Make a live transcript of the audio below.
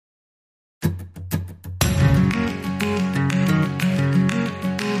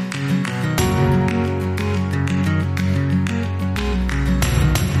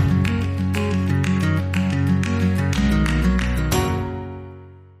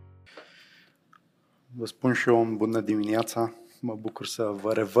Vă spun și eu bună dimineața, mă bucur să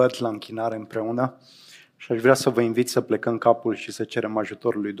vă revăd la închinare împreună și aș vrea să vă invit să plecăm capul și să cerem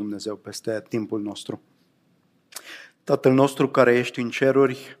ajutorul lui Dumnezeu peste timpul nostru. Tatăl nostru care ești în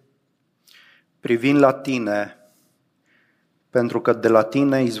ceruri, privind la Tine, pentru că de la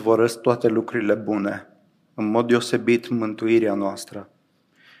Tine izvorăsc toate lucrurile bune, în mod deosebit mântuirea noastră.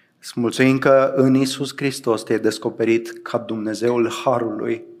 Îți mulțumim că în Iisus Hristos te-ai descoperit ca Dumnezeul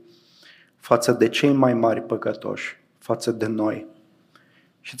Harului, față de cei mai mari păcătoși, față de noi.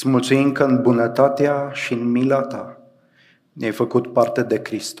 Și îți mulțumim că în bunătatea și în mila Ta ne-ai făcut parte de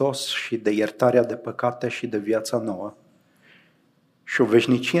Hristos și de iertarea de păcate și de viața nouă. Și o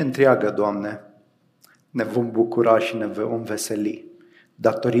veșnicie întreagă, Doamne, ne vom bucura și ne vom veseli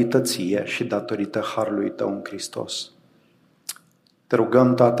datorită Ție și datorită Harului Tău în Hristos. Te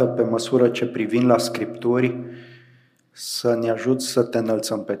rugăm, Tată, pe măsură ce privim la Scripturi, să ne ajuți să te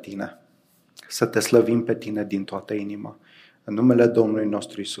înălțăm pe Tine, să te slăvim pe Tine din toată inima. În numele Domnului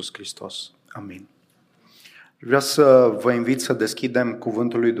nostru Iisus Hristos. Amin. Vreau să vă invit să deschidem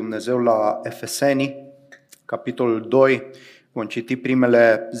Cuvântul lui Dumnezeu la Efeseni, capitolul 2. Vom citi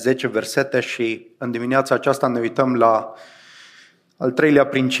primele 10 versete și în dimineața aceasta ne uităm la al treilea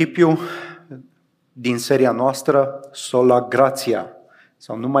principiu din seria noastră, sola gratia,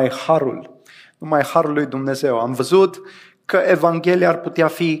 sau numai harul lui Dumnezeu. Am văzut că Evanghelia ar putea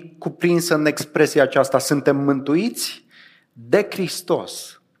fi cuprinsă în expresia aceasta. Suntem mântuiți de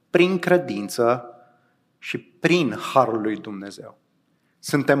Hristos, prin credință și prin harul lui Dumnezeu.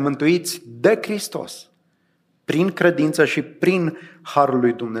 Suntem mântuiți de Hristos, prin credință și prin harul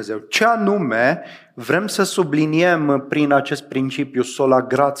lui Dumnezeu. Ce anume vrem să subliniem prin acest principiu, sola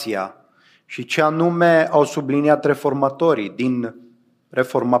gratia, și ce anume au subliniat reformatorii din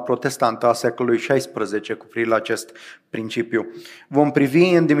Reforma protestantă a secolului XVI cu privire la acest principiu. Vom privi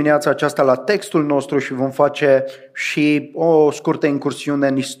în dimineața aceasta la textul nostru și vom face și o scurtă incursiune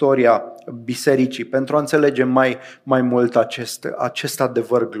în istoria bisericii pentru a înțelege mai mult acest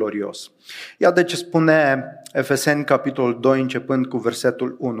adevăr glorios. Iată ce spune Efeseni capitolul 2 începând cu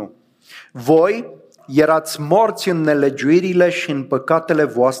versetul 1. Voi erați morți în nelegiuirile și în păcatele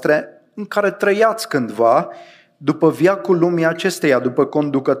voastre în care trăiați cândva, după veacul lumii acesteia, după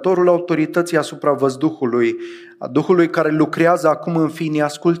conducătorul autorității asupra văzduhului, a Duhului care lucrează acum în fiii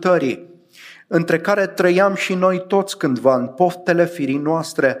ascultării, între care trăiam și noi toți cândva în poftele firii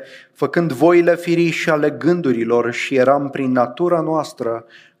noastre, făcând voile firii și ale gândurilor, și eram prin natura noastră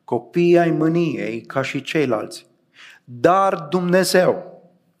copii ai mâniei ca și ceilalți. Dar Dumnezeu,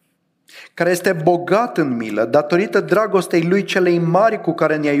 care este bogat în milă, datorită dragostei Lui celei mari cu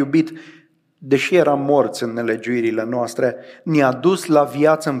care ne-a iubit, deși eram morți în nelegiuirile noastre, ne-a dus la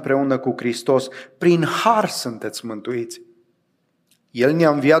viață împreună cu Hristos. Prin har sunteți mântuiți. El ne-a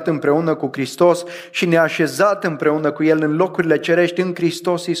înviat împreună cu Hristos și ne-a așezat împreună cu El în locurile cerești în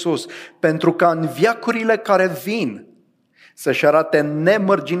Hristos Iisus, pentru ca în veacurile care vin să-și arate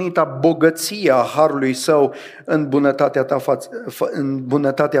nemărginita bogăția a harului Său în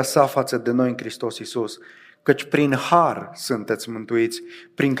bunătatea Sa față de noi în Hristos Iisus. Căci prin har sunteți mântuiți,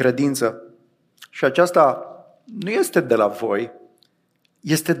 prin credință. Și aceasta nu este de la voi,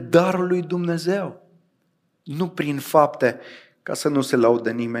 este darul lui Dumnezeu, nu prin fapte, ca să nu se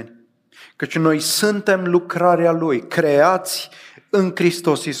laude nimeni. Căci noi suntem lucrarea Lui, creați în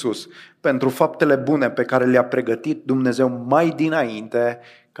Hristos Iisus, pentru faptele bune pe care le-a pregătit Dumnezeu mai dinainte,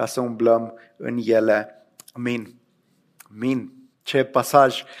 ca să umblăm în ele. Amin. Amin. Ce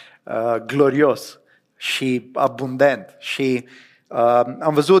pasaj glorios și abundent. Și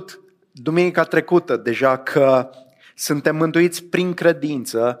am văzut duminica trecută deja că suntem mântuiți prin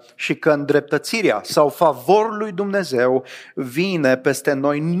credință și că îndreptățirea sau favorul lui Dumnezeu vine peste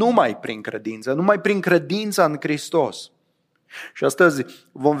noi numai prin credință, numai prin credința în Hristos. Și astăzi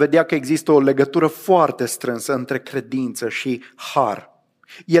vom vedea că există o legătură foarte strânsă între credință și har.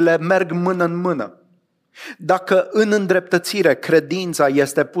 Ele merg mână în mână. Dacă în îndreptățire credința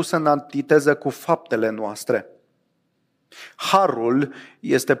este pusă în antiteză cu faptele noastre, harul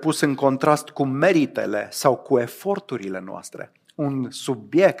este pus în contrast cu meritele sau cu eforturile noastre, un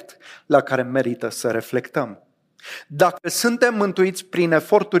subiect la care merită să reflectăm. Dacă suntem mântuiți prin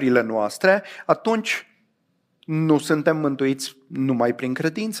eforturile noastre, atunci nu suntem mântuiți numai prin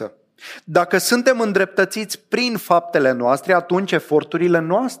credință. Dacă suntem îndreptățiți prin faptele noastre, atunci eforturile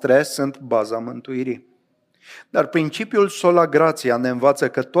noastre sunt baza mântuirii. Dar principiul sola gratia ne învață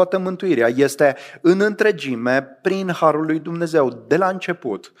că toată mântuirea este în întregime prin harul lui Dumnezeu, de la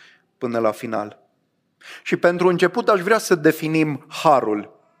început până la final. Și pentru început aș vrea să definim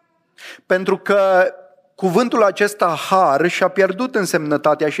harul. Pentru că Cuvântul acesta har și-a pierdut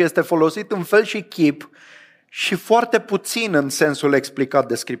însemnătatea și este folosit în fel și chip și foarte puțin în sensul explicat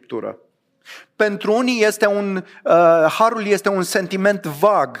de Scriptură. Pentru unii harul este un sentiment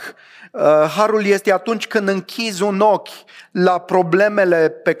vag. Harul este atunci când închizi un ochi la problemele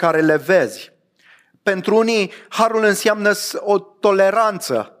pe care le vezi. Pentru unii harul înseamnă o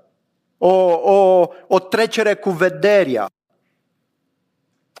toleranță, o trecere cu vederea.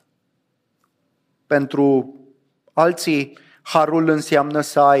 Pentru alții, harul înseamnă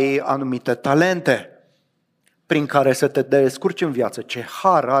să ai anumite talente prin care să te descurci în viață. Ce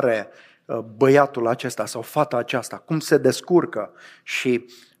har are băiatul acesta sau fata aceasta, cum se descurcă și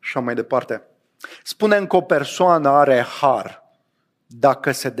așa mai departe. Spunem că o persoană are har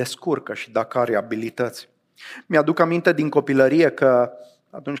dacă se descurcă și dacă are abilități. Mi-aduc aminte din copilărie că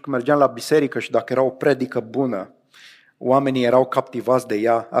atunci când mergeam la biserică și dacă era o predică bună, oamenii erau captivați de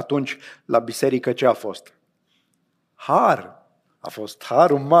ea, atunci la biserică ce a fost? Har. A fost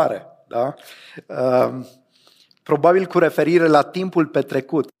harul mare. Da? Probabil cu referire la timpul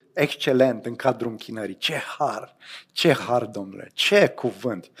petrecut. Excelent în cadrul închinării. Ce har, Domnule, ce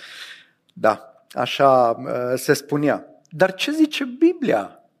cuvânt. Da, așa se spunea. Dar ce zice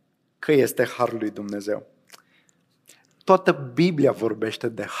Biblia că este harul lui Dumnezeu? Toată Biblia vorbește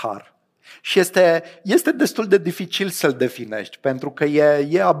de har. Și este destul de dificil să-l definești, pentru că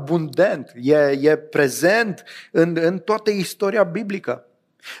e abundent, e prezent în toată istoria biblică.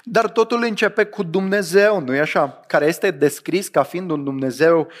 Dar totul începe cu Dumnezeu, nu-i așa? Care este descris ca fiind un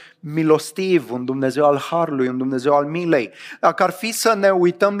Dumnezeu milostiv, un Dumnezeu al harului, un Dumnezeu al milei. Dacă ar fi să ne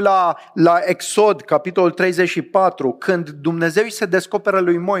uităm la Exod, capitolul 34, când Dumnezeu îi se descoperă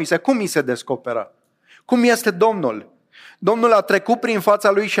lui Moise, cum îi se descoperă? Cum este Domnul? Domnul a trecut prin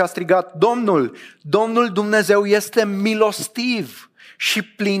fața lui și a strigat, Domnul Dumnezeu este milostiv și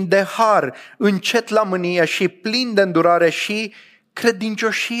plin de har, încet la mânie și plin de îndurare și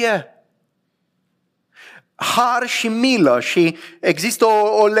credincioșie. Har și milă, și există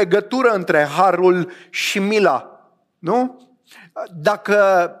o legătură între harul și mila, nu?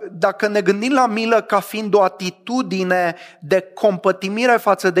 Dacă ne gândim la milă ca fiind o atitudine de compătimire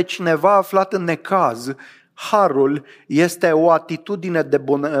față de cineva aflat în necaz, harul este o atitudine de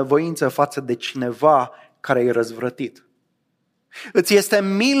bunăvoință față de cineva care e răzvrătit. Îți este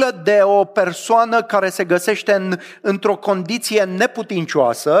milă de o persoană care se găsește într-o condiție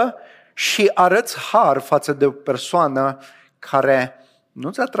neputincioasă și arăți har față de o persoană care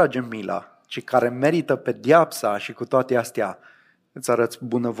nu-ți atrage mila, ci care merită pedeapsa și cu toate astea îți arăți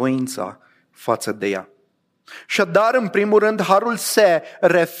bunăvoința față de ea. Și dar, în primul rând, harul se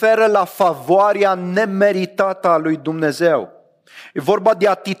referă la favoarea nemeritată a lui Dumnezeu. E vorba de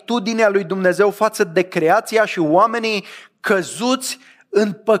atitudinea lui Dumnezeu față de creația și oamenii căzuți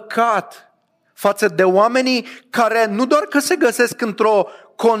în păcat, față de oamenii care nu doar că se găsesc într-o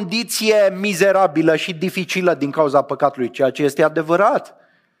condiție mizerabilă și dificilă din cauza păcatului, ceea ce este adevărat,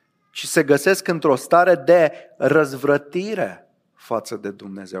 ci se găsesc într-o stare de răzvrătire față de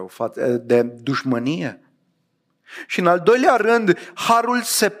Dumnezeu, de dușmănie. Și în al doilea rând, harul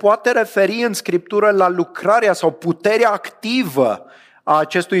se poate referi în Scriptură la lucrarea sau puterea activă a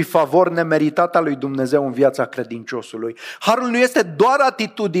acestui favor nemeritat al lui Dumnezeu în viața credinciosului. Harul nu este doar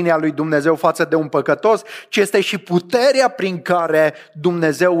atitudinea lui Dumnezeu față de un păcătos, ci este și puterea prin care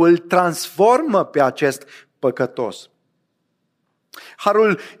Dumnezeu îl transformă pe acest păcătos.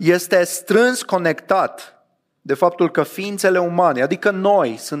 Harul este strâns conectat de faptul că ființele umane, adică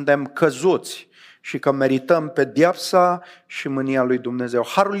noi, suntem căzuți și că merităm pedeapsa și mânia lui Dumnezeu.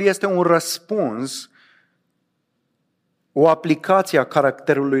 Harul este un răspuns, o aplicație a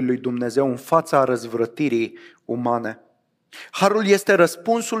caracterului lui Dumnezeu în fața răzvrătirii umane. Harul este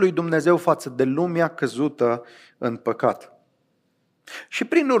răspunsul lui Dumnezeu față de lumea căzută în păcat. Și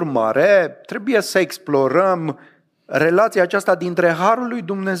prin urmare, trebuie să explorăm relația aceasta dintre harul lui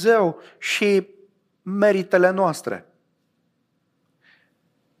Dumnezeu și meritele noastre.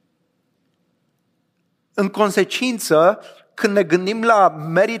 În consecință, când ne gândim la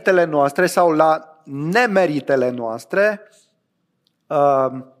meritele noastre sau la nemeritele noastre,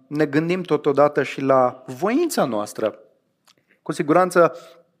 ne gândim totodată și la voința noastră. Cu siguranță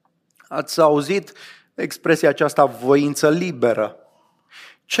ați auzit expresia aceasta, voință liberă.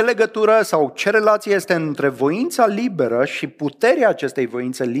 Ce legătură sau ce relație este între voința liberă și puterea acestei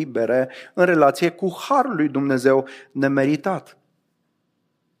voințe libere în relație cu harul lui Dumnezeu nemeritat?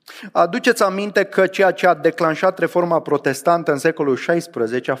 Aduceți aminte că ceea ce a declanșat reforma protestantă în secolul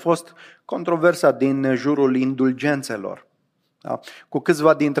XVI a fost controversa din jurul indulgențelor. Da? Cu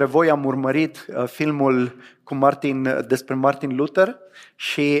câțiva dintre voi am urmărit filmul despre Martin Luther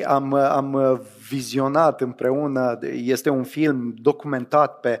și am vizionat împreună, este un film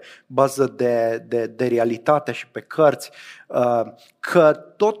documentat pe bază de realitate și pe cărți, că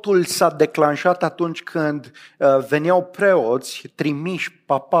totul s-a declanșat atunci când veneau preoți trimiși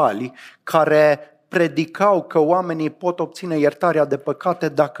papali care predicau că oamenii pot obține iertarea de păcate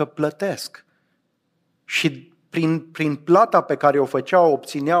dacă plătesc. Și prin plata pe care o făceau,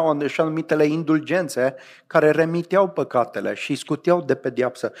 obțineau așa numitele indulgențe care remiteau păcatele și scuteau de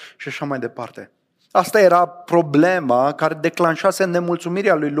pedeapsă și așa mai departe. Asta era problema care declanșase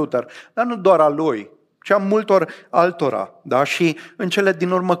nemulțumirea lui Luther, dar nu doar a lui, ci a multor altora. Da? Și în cele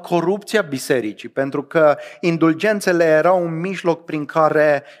din urmă corupția bisericii, pentru că indulgențele erau un mijloc prin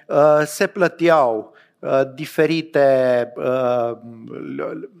care se plăteau diferite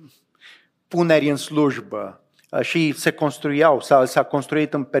puneri în slujbă și se construiau, s-a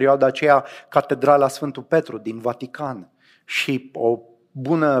construit în perioada aceea Catedrala Sfântul Petru din Vatican și o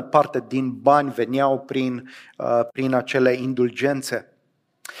bună parte din bani veneau prin acele indulgențe.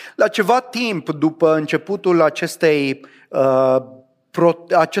 La ceva timp după începutul acestui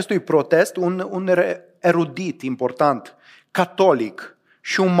protest, un erudit important, catolic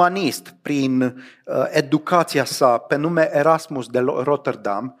și umanist prin educația sa, pe nume Erasmus de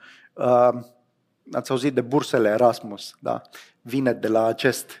Rotterdam, ați auzit de bursele Erasmus, da? Vine de la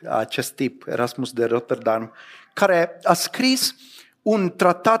acest tip, Erasmus de Rotterdam, care a scris un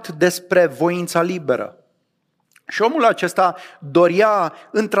tratat despre voința liberă. Și omul acesta dorea,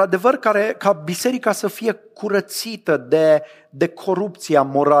 într-adevăr, ca biserica să fie curățită de corupția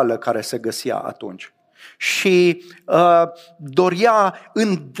morală care se găsea atunci. Și dorea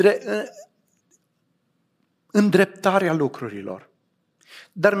îndreptarea lucrurilor.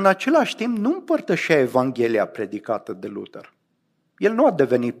 Dar în același timp nu împărtășea Evanghelia predicată de Luther. El nu a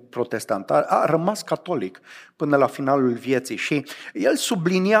devenit protestant, a rămas catolic până la finalul vieții și el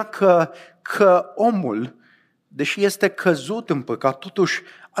sublinia că omul, deși este căzut în păcat, totuși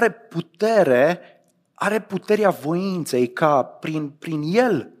are puterea voinței ca prin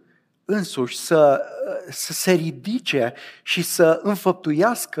el însuși să se ridice și să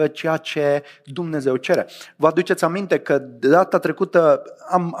înfăptuiască ceea ce Dumnezeu cere. Vă aduceți aminte că de data trecută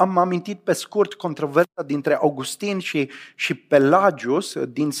am amintit pe scurt controversa dintre Augustin și Pelagius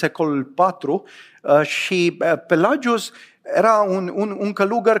din secolul IV și Pelagius era un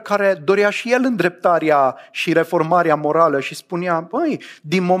călugăr care dorea și el îndreptarea și reformarea morală și spunea,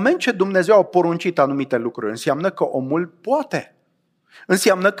 din moment ce Dumnezeu a poruncit anumite lucruri, înseamnă că omul poate.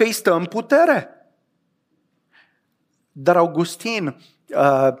 Înseamnă că îi stă în putere. Dar Augustin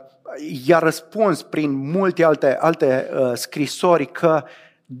i-a răspuns prin multe alte scrisori că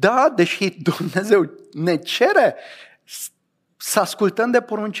da, deși Dumnezeu ne cere să ascultăm de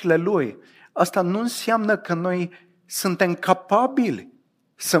poruncile Lui, asta nu înseamnă că noi suntem capabili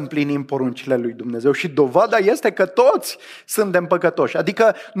să împlinim poruncile lui Dumnezeu și dovada este că toți suntem păcătoși.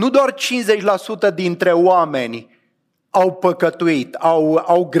 Adică nu doar 50% dintre oameni au păcătuit,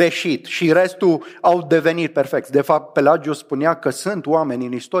 au greșit și restul au devenit perfecți. De fapt, Pelagius spunea că sunt oameni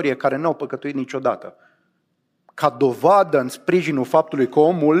în istorie care nu au păcătuit niciodată. Ca dovadă în sprijinul faptului că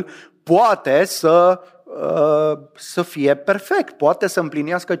omul poate să fie perfect, poate să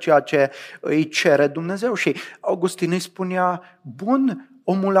împlinească ceea ce îi cere Dumnezeu. Și Augustin îi spunea, bun,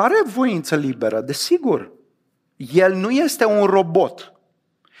 omul are voință liberă, desigur. El nu este un robot.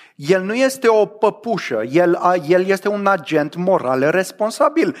 El nu este o păpușă, el este un agent moral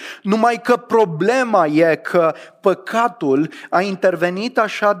responsabil. Numai că problema e că păcatul a intervenit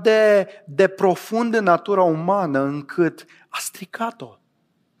așa de profund în natura umană încât a stricat-o.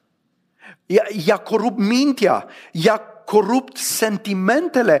 I-a corupt mintea, i-a corupt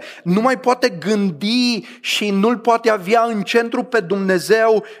sentimentele, nu mai poate gândi și nu-L poate avea în centru pe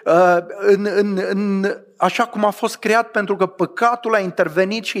Dumnezeu așa cum a fost creat, pentru că păcatul a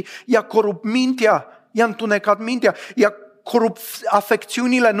intervenit și i-a corupt mintea, i-a întunecat mintea, i-a corupt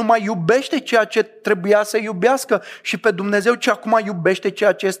afecțiunile, nu mai iubește ceea ce trebuia să iubească și pe Dumnezeu, ci acum iubește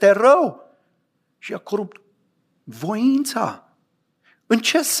ceea ce este rău. Și i-a corupt voința. În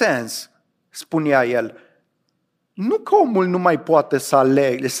ce sens? Spunea el. Nu că omul nu mai poate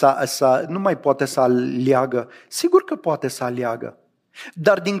nu mai poate să aleagă. Sigur că poate să aleagă.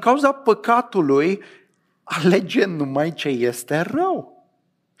 Dar din cauza păcatului alege numai ce este rău.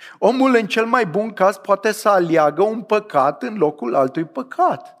 Omul în cel mai bun caz poate să aleagă un păcat în locul altui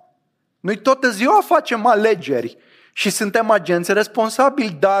păcat. Noi toată ziua facem alegeri și suntem agenți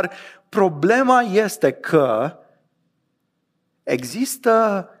responsabili, dar problema este că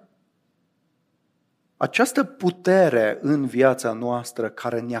există această putere în viața noastră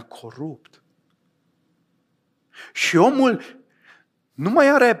care ne-a corupt. Și omul nu mai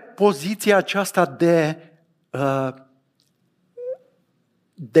are poziția aceasta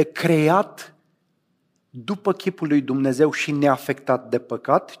de creat după chipul lui Dumnezeu și neafectat de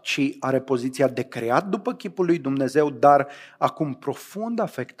păcat, ci are poziția de creat după chipul lui Dumnezeu, dar acum profund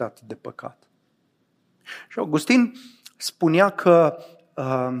afectat de păcat. Și Augustin spunea că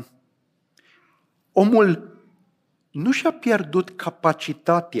omul nu și-a pierdut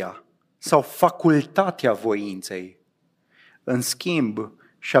capacitatea sau facultatea voinței. În schimb,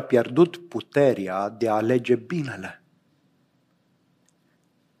 și-a pierdut puterea de a alege binele.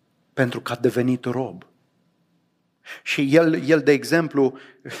 Pentru că a devenit rob. Și el de exemplu,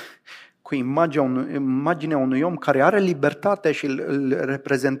 cu imaginea unui om care are libertate și îl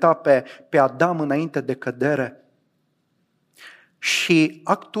reprezenta pe Adam înainte de cădere. Și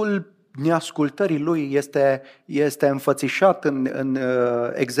actul neascultării lui este înfățișat în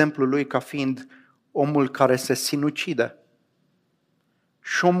exemplul lui ca fiind omul care se sinucide.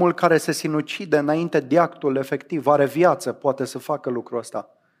 Și omul care se sinucide înainte de actul efectiv are viață, poate să facă lucrul ăsta.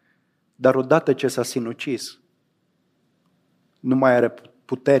 Dar odată ce s-a sinucis, nu mai are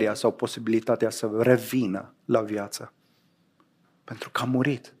puterea sau posibilitatea să revină la viață. Pentru că a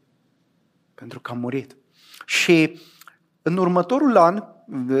murit. Pentru că a murit. Și în următorul an,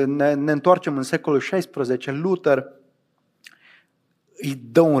 ne întoarcem în secolul XVI, Luther îi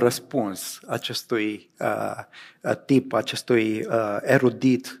dă un răspuns acestui tip, acestui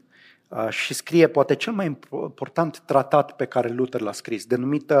erudit și scrie poate cel mai important tratat pe care Luther l-a scris,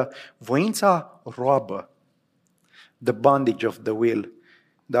 denumită Voința roabă, The Bondage of the Will.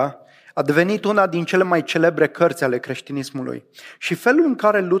 Da? A devenit una din cele mai celebre cărți ale creștinismului. Și felul în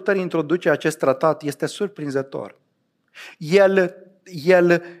care Luther introduce acest tratat este surprinzător. El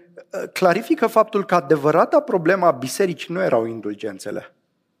clarifică faptul că adevărata problema a bisericii nu erau indulgențele.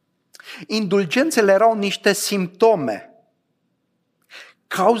 Indulgențele erau niște simptome.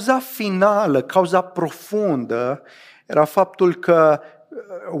 Cauza finală, cauza profundă era faptul că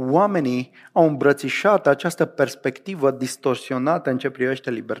oamenii au îmbrățișat această perspectivă distorsionată în ce privește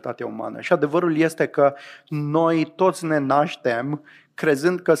libertatea umană. Și adevărul este că noi toți ne naștem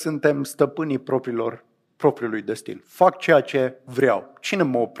crezând că suntem stăpânii propriului destin. Fac ceea ce vreau. Cine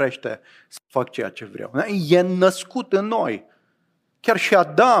mă oprește să fac ceea ce vreau? E născut în noi. Chiar și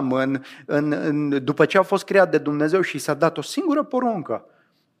Adam, după ce a fost creat de Dumnezeu și s-a dat o singură poruncă,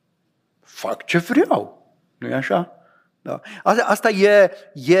 fac ce vreau. Nu-i așa? Da. Asta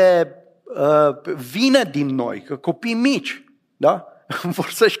vine din noi, că copii mici, da? Vor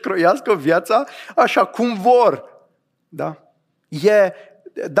să-și croiască viața așa cum vor. Da? E,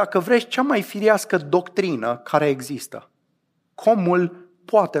 dacă vreți, cea mai firească doctrină care există. Omul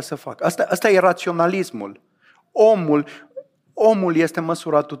poate să facă. Asta e raționalismul. Omul este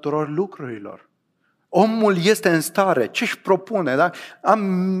măsura tuturor lucrurilor. Omul este în stare. Ce își propune? Da?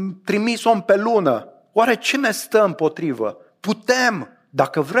 Am trimis om pe lună. Oare ce ne stă împotrivă? Putem,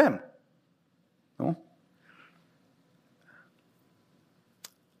 dacă vrem. Nu?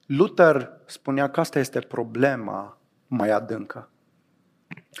 Luther spunea că asta este problema mai adâncă.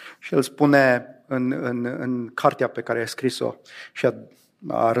 Și el spune în cartea pe care a scris-o și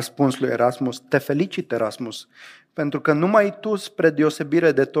a răspuns lui Erasmus: te felicit, Erasmus, pentru că numai tu, spre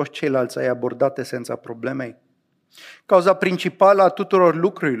deosebire de toți ceilalți, ai abordat esența problemei. Cauza principală a tuturor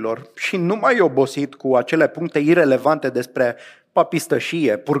lucrurilor și nu mai obosit cu acele puncte irelevante despre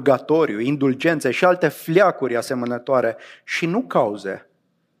papistășie, purgatoriu, indulgențe și alte fleacuri asemănătoare și nu cauze.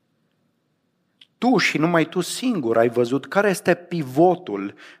 Tu și numai tu singur ai văzut care este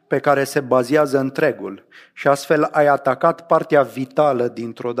pivotul pe care se bazează întregul și astfel ai atacat partea vitală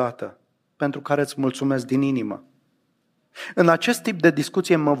dintr-o dată, pentru care îți mulțumesc din inimă. În acest tip de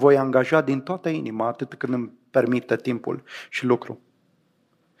discuție mă voi angaja din toată inima, atât când îmi permite timpul și lucru.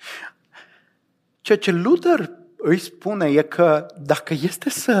 Ceea ce Luther îi spune e că dacă este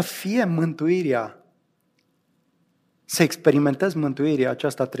să fie mântuirea, să experimentezi mântuirea,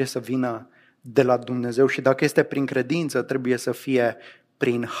 aceasta trebuie să vină de la Dumnezeu și dacă este prin credință, trebuie să fie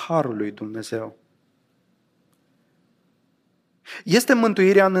prin harul lui Dumnezeu. Este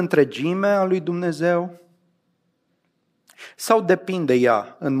mântuirea în întregime a lui Dumnezeu? Sau depinde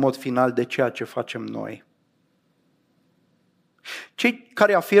ea în mod final de ceea ce facem noi? Cei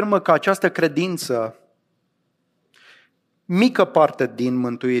care afirmă că această credință, mică parte din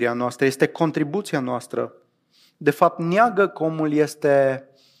mântuirea noastră, este contribuția noastră, de fapt neagă că omul este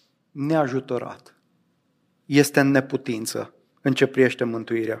neajutorat, este în neputință în ce privește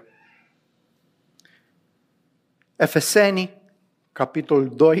mântuirea. Efeseni,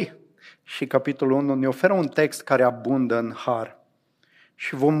 capitolul 2, și capitolul 1 ne oferă un text care abundă în har.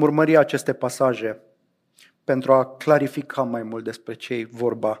 Și vom urmări aceste pasaje pentru a clarifica mai mult despre ce e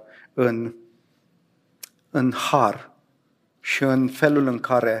vorba în har și în felul în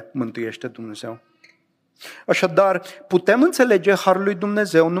care mântuiește Dumnezeu. Așadar, putem înțelege harul lui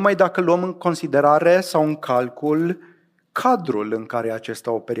Dumnezeu numai dacă luăm în considerare sau în calcul cadrul în care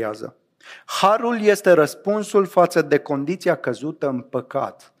acesta operează. Harul este răspunsul față de condiția căzută în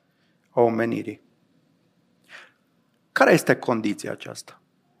păcat a omenirii. Care este condiția aceasta?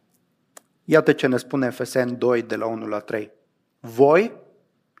 Iată ce ne spune Efeseni 2 de la 1 la 3. Voi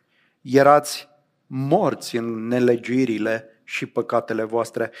erați morți în nelegiuirile și păcatele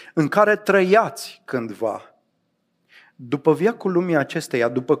voastre, în care trăiați cândva. După veacul lumii acesteia,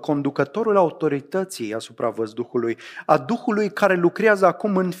 după conducătorul autorității asupra văzduhului, a Duhului care lucrează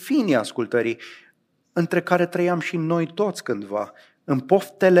acum în finii ascultării, între care trăiam și noi toți cândva, în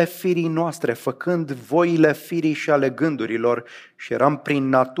poftele firii noastre, făcând voile firii și ale gândurilor, și eram prin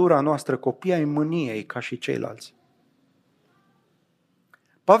natura noastră copii ai mâniei ca și ceilalți.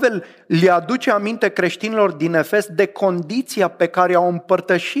 Pavel le aduce aminte creștinilor din Efes de condiția pe care au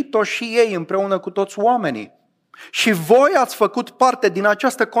împărtășit-o și ei împreună cu toți oamenii. Și voi ați făcut parte din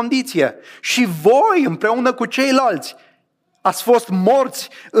această condiție. Și voi împreună cu ceilalți ați fost morți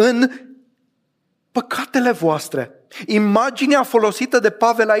în păcatele voastre. Imaginea folosită de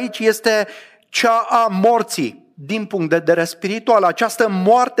Pavel aici este cea a morții. Din punct de vedere spiritual, această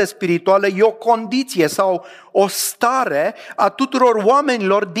moarte spirituală e o condiție sau o stare a tuturor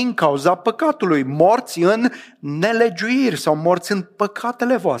oamenilor din cauza păcatului, morți în nelegiuiri sau morți în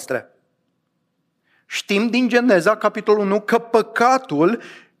păcatele voastre. Știm din Geneza, capitolul 1, că păcatul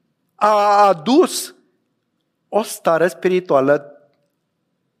a adus o stare spirituală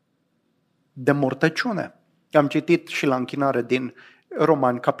de mortăciune. Am citit și la închinare din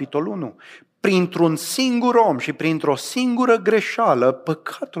Romani, capitolul 1. Printr-un singur om și printr-o singură greșeală,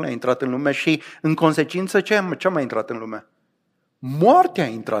 păcatul a intrat în lume și, în consecință, ce a mai intrat în lume? Moartea a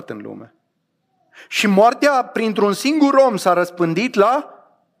intrat în lume. Și moartea, printr-un singur om, s-a răspândit la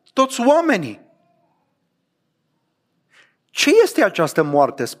toți oamenii. Ce este această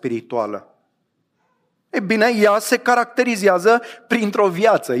moarte spirituală? E bine, ea se caracterizează printr-o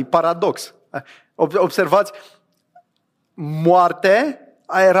viață, e paradox. Observați, moarte,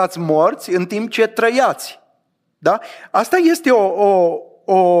 erați morți în timp ce trăiați. Da? Asta este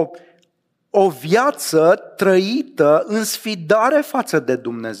o viață trăită în sfidare față de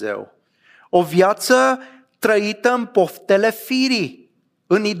Dumnezeu. O viață trăită în poftele firii,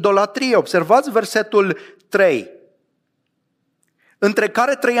 în idolatrie. Observați versetul 3. Între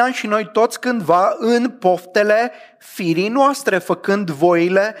care trăiam și noi toți cândva în poftele firii noastre, făcând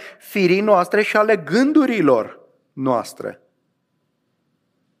voile firii noastre și ale gândurilor noastre.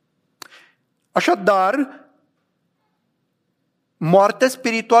 Așadar, moartea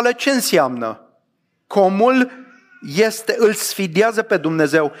spirituală ce înseamnă? Că omul îl sfidează pe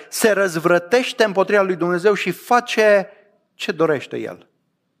Dumnezeu, se răzvrătește împotriva lui Dumnezeu și face ce dorește el.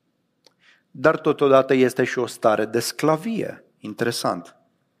 Dar totodată este și o stare de sclavie. Interesant.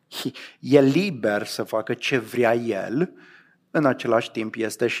 E liber să facă ce vrea el, în același timp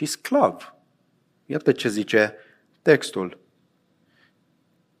este și sclav. Iată ce zice textul.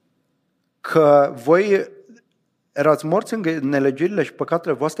 Că voi erați morți în nelegiuirile și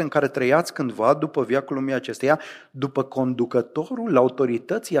păcatele voastre în care trăiați cândva după veacul lumii acesteia, după conducătorul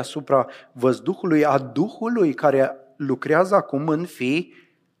autorității asupra văzduhului, a Duhului care lucrează acum în fii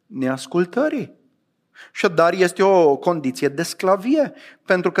neascultării. Și dar este o condiție de sclavie,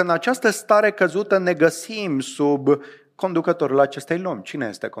 pentru că în această stare căzută ne găsim sub conducătorul acestei lumi. Cine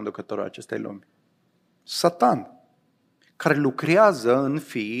este conducătorul acestei lumi? Satan, care lucrează în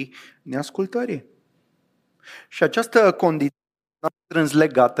fiii neascultării. Și această condiție a strâns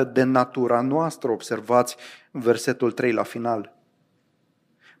legată de natura noastră. Observați versetul 3 la final.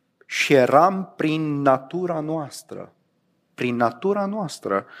 Și eram prin natura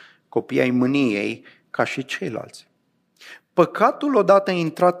noastră, copii ai mâniei, ca și ceilalți. Păcatul, odată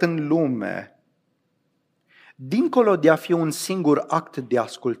intrat în lume, dincolo de a fi un singur act de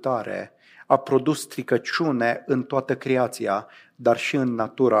ascultare, a produs stricăciune în toată creația, dar și în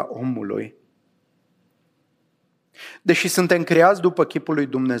natura omului. Deși suntem creați după chipul lui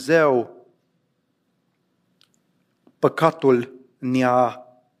Dumnezeu, păcatul ne-a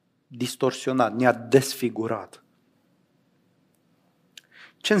distorsionat, ne-a desfigurat.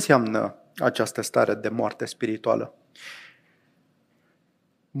 Ce înseamnă această stare de moarte spirituală?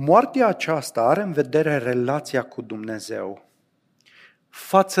 Moartea aceasta are în vedere relația cu Dumnezeu.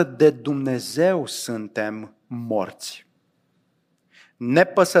 Față de Dumnezeu suntem morți.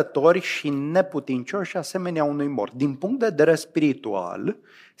 nepăsători și neputincioși asemenea unui mort. Din punct de vedere spiritual,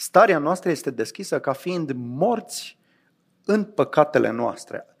 starea noastră este deschisă ca fiind morți în păcatele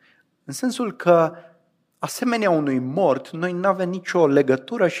noastre. În sensul că, asemenea unui mort, noi nu avem nicio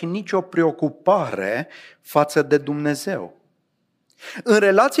legătură și nicio preocupare față de Dumnezeu. În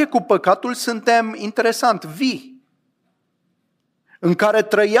relație cu păcatul suntem, interesant, vii, în care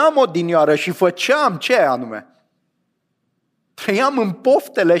trăiam odinioară și făceam ce anume? Trăiam în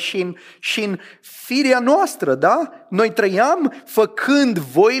poftele și în firea noastră, da? Noi trăiam făcând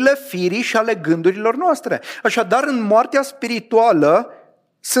voile firii și ale gândurilor noastre. Așadar, în moartea spirituală,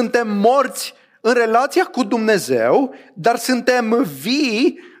 suntem morți în relația cu Dumnezeu, dar suntem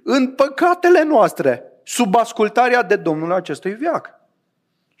vii în păcatele noastre, sub ascultarea de Domnul acestui veac.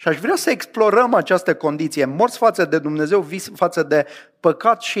 Și aș vrea să explorăm această condiție, morți față de Dumnezeu, vii față de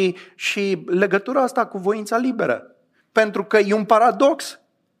păcat și legătura asta cu voința liberă. Pentru că e un paradox.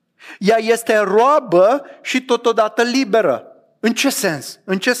 Ea este roabă și totodată liberă. În ce sens?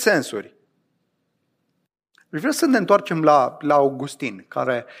 În ce sensuri? Vreau să ne întoarcem la Augustin,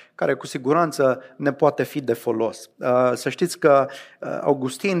 care cu siguranță ne poate fi de folos. Să știți că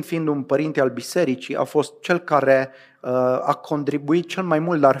Augustin, fiind un părinte al bisericii, a fost cel care a contribuit cel mai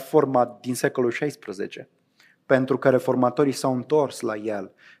mult la reforma din secolul XVI, pentru că reformatorii s-au întors la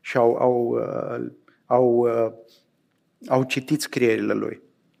el și au citit scrierile lui.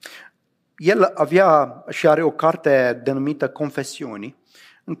 El avea și are o carte denumită Confesiunii,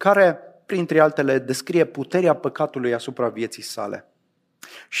 în care, printre altele, descrie puterea păcatului asupra vieții sale.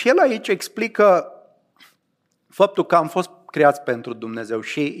 Și el aici explică faptul că am fost creați pentru Dumnezeu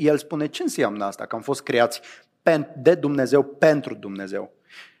și el spune ce înseamnă asta, că am fost creați de Dumnezeu pentru Dumnezeu.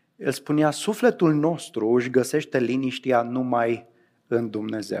 El spunea, sufletul nostru își găsește liniștea numai în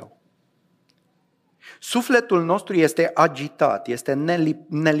Dumnezeu. Sufletul nostru este agitat, este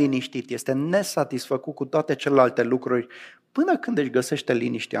neliniștit, este nesatisfăcut cu toate celelalte lucruri până când își găsește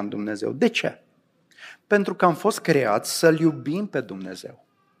liniștea în Dumnezeu. De ce? Pentru că am fost creați să-L iubim pe Dumnezeu.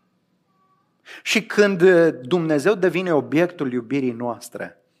 Și când Dumnezeu devine obiectul iubirii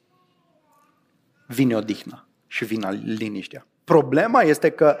noastre, vine odihna și vine liniștea. Problema este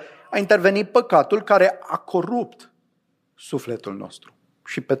că a intervenit păcatul care a corupt sufletul nostru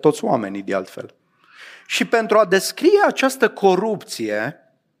și pe toți oamenii de altfel. Și pentru a descrie această corupție,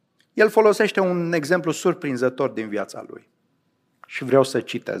 el folosește un exemplu surprinzător din viața lui. Și vreau să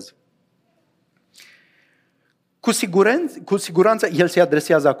citez. Cu siguranță, el se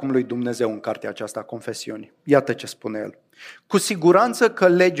adresează acum lui Dumnezeu în cartea aceasta, Confesiuni. Iată ce spune el. Cu siguranță că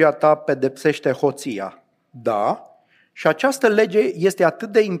legea ta pedepsește hoția. Da, și această lege este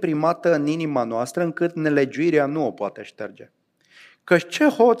atât de imprimată în inima noastră încât nelegiuirea nu o poate șterge. Căci ce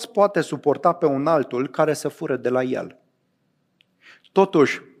hoț poate suporta pe un altul care să fure de la el?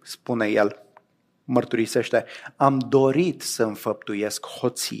 Totuși, spune el, mărturisește, am dorit să înfăptuiesc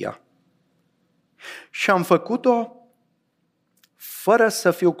hoția. Și am făcut-o fără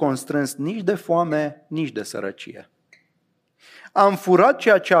să fiu constrâns nici de foame, nici de sărăcie. Am furat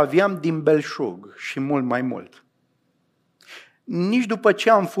ceea ce aveam din belșug și mult mai mult. Nici după ce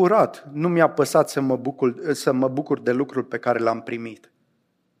am furat, nu mi-a păsat să mă bucur de lucrul pe care l-am primit,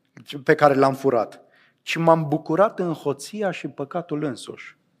 pe care l-am furat, ci m-am bucurat în hoția și păcatul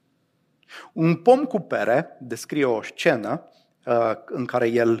însuși. Un pom cu pere descrie o scenă în care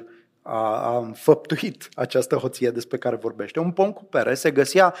el a înfăptuit această hoție despre care vorbește. Un pom cu pere se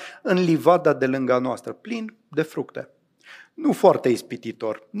găsea în livada de lângă noastră, plin de fructe. Nu foarte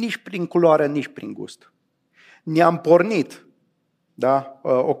ispititor, nici prin culoare, nici prin gust. Ne-am pornit, da?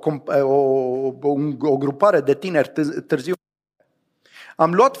 O grupare de tineri târziu.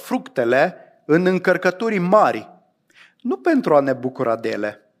 Am luat fructele în încărcături mari, nu pentru a ne bucura de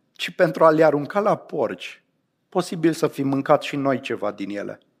ele, ci pentru a le arunca la porci. Posibil să fi mâncat și noi ceva din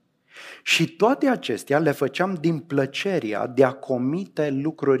ele. Și toate acestea le făceam din plăcerea de a comite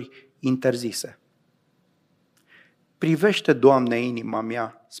lucruri interzise. Privește, Doamne, inima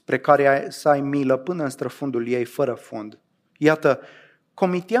mea, spre care să ai milă până în străfundul ei fără fund. Iată,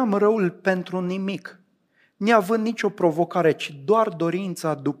 comiteam răul pentru nimic, neavând nicio provocare, ci doar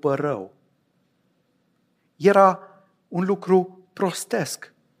dorința după rău. Era un lucru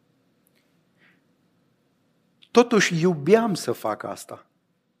prostesc. Totuși iubeam să fac asta.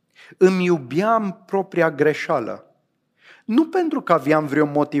 Îmi iubeam propria greșeală. Nu pentru că aveam vreo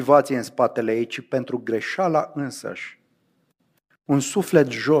motivație în spatele ei, ci pentru greșeala însăși. Un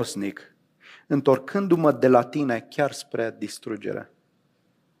suflet josnic, întorcându-mă de la tine chiar spre distrugere.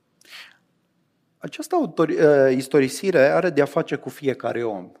 Această istorisire are de-a face cu fiecare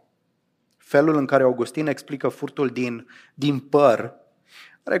om. Felul în care Augustin explică furtul din păr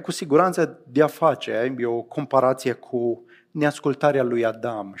Are cu siguranță de a face, e o comparație cu neascultarea lui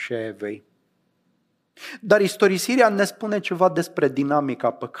Adam și a Evei. Dar istorisirea ne spune ceva despre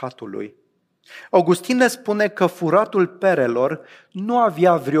dinamica păcatului. Augustin ne spune că furatul perelor nu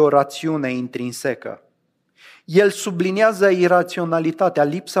avea vreo rațiune intrinsecă. El subliniază iraționalitatea,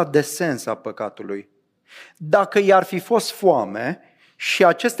 lipsa de sens a păcatului. Dacă i-ar fi fost foame și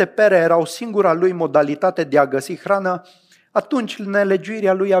aceste pere erau singura lui modalitate de a găsi hrană, atunci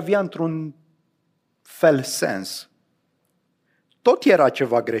nelegiuirea lui avea într-un fel sens. Tot era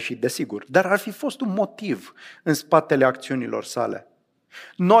ceva greșit, desigur, dar ar fi fost un motiv în spatele acțiunilor sale.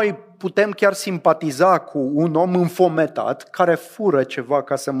 Noi putem chiar simpatiza cu un om înfometat care fură ceva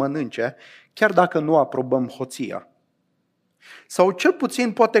ca să mănânce, chiar dacă nu aprobăm hoția. Sau cel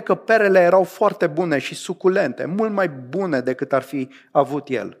puțin poate că perele erau foarte bune și suculente, mult mai bune decât ar fi avut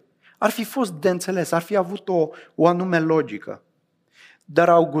el. Ar fi fost de înțeles, ar fi avut o anume logică. Dar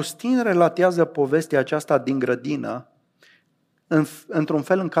Augustin relatează povestea aceasta din grădină într-un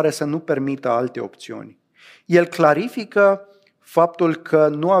fel în care să nu permită alte opțiuni. El clarifică faptul că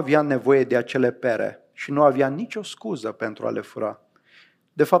nu avea nevoie de acele pere și nu avea nicio scuză pentru a le fura.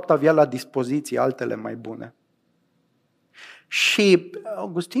 De fapt, avea la dispoziție altele mai bune. Și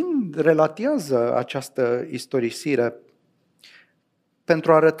Augustin relatează această istorisire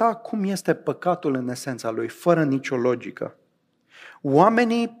pentru a arăta cum este păcatul în esența lui, fără nicio logică.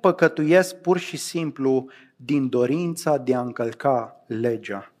 Oamenii păcătuiesc pur și simplu din dorința de a încălca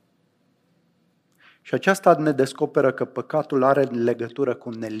legea. Și aceasta ne descoperă că păcatul are legătură cu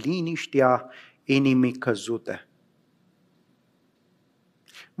neliniștea inimii căzute.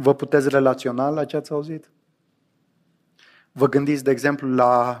 Vă puteți relaționa la ce ați auzit? Vă gândiți, de exemplu,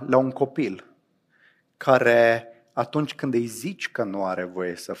 la un copil care, atunci când îi zici că nu are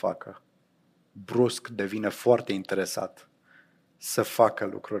voie să facă, brusc devine foarte interesat să facă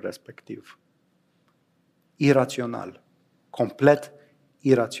lucrul respectiv. Irațional. Complet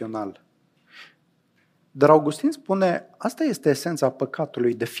irațional. Dar Augustin spune, asta este esența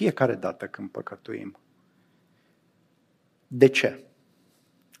păcatului de fiecare dată când păcătuim. De ce?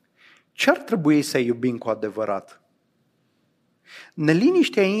 Ce ar trebui să iubim cu adevărat?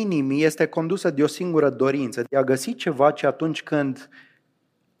 Neliniștea inimii este condusă de o singură dorință, de a găsi ceva ce atunci când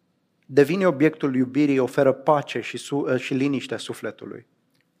devine obiectul iubirii oferă pace și liniște sufletului.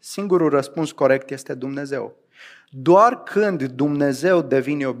 Singurul răspuns corect este Dumnezeu. Doar când Dumnezeu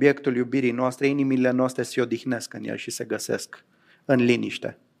devine obiectul iubirii noastre, inimile noastre se odihnesc în El și se găsesc în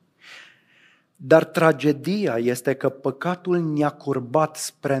liniște. Dar tragedia este că păcatul ne-a curbat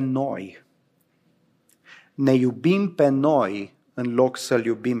spre noi. Ne iubim pe noi în loc să-L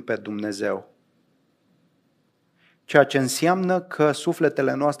iubim pe Dumnezeu. Ceea ce înseamnă că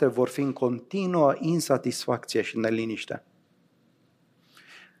sufletele noastre vor fi în continuă insatisfacție și neliniște.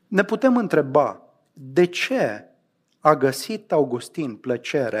 Ne putem întreba, de ce a găsit Augustin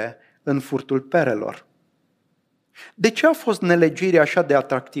plăcere în furtul perelor? De ce a fost nelegiuirea așa de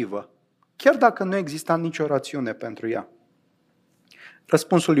atractivă, chiar dacă nu exista nicio rațiune pentru ea?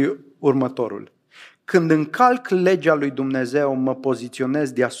 Răspunsul e următorul. Când încalc legea lui Dumnezeu, mă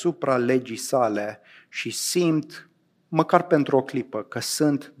poziționez deasupra legii sale și simt, măcar pentru o clipă, că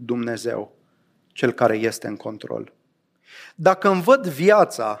sunt Dumnezeu, cel care este în control. Dacă îmi văd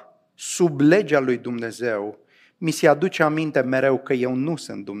viața sub legea lui Dumnezeu, mi se aduce aminte mereu că eu nu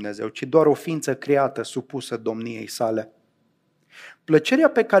sunt Dumnezeu, ci doar o ființă creată supusă domniei sale. Plăcerea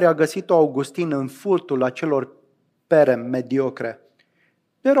pe care a găsit-o Augustin în furtul acelor pere mediocre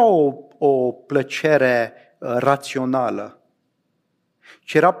nu era o plăcere rațională,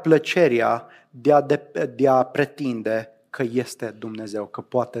 ci era plăcerea de a pretinde că este Dumnezeu, că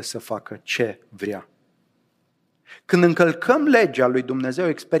poate să facă ce vrea. Când încălcăm legea lui Dumnezeu,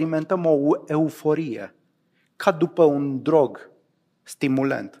 experimentăm o euforie, ca după un drog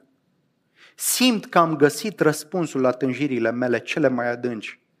stimulant. Simt că am găsit răspunsul la tânjirile mele cele mai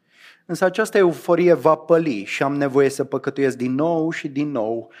adânci. Însă această euforie va păli și am nevoie să păcătuiesc din nou și din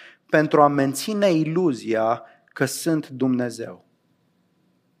nou pentru a menține iluzia că sunt Dumnezeu.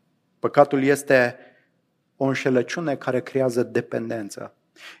 Păcatul este o înșelăciune care creează dependență.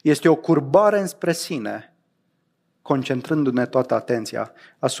 Este o curbare înspre sine, concentrându-ne toată atenția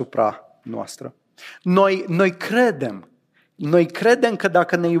asupra noastră. Noi credem că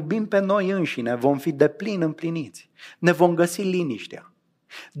dacă ne iubim pe noi înșine, vom fi deplin împliniți. Ne vom găsi liniștea.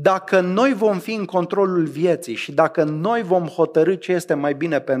 Dacă noi vom fi în controlul vieții și dacă noi vom hotărî ce este mai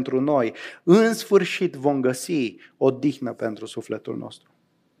bine pentru noi, în sfârșit vom găsi odihnă pentru sufletul nostru.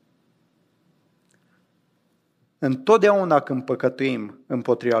 Întotdeauna când păcătuim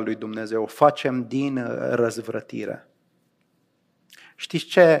împotriva lui Dumnezeu, facem din răzvrătire. Știți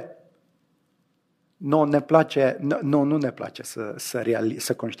ce? Nu ne place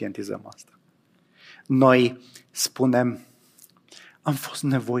să conștientizăm asta. Noi spunem, am fost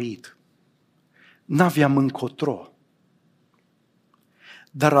nevoit, n-aveam încotro.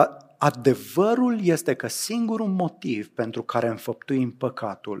 Dar adevărul este că singurul motiv pentru care înfăptuim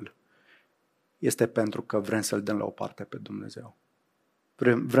păcatul este pentru că vrem să-L dăm la o parte pe Dumnezeu.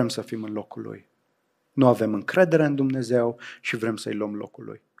 Vrem să fim în locul Lui. Nu avem încredere în Dumnezeu și vrem să-i luăm locul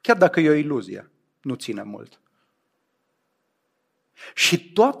Lui. Chiar dacă e o iluzie, nu ține mult.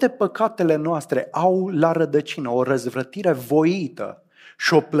 Și toate păcatele noastre au la rădăcină o răzvrătire voită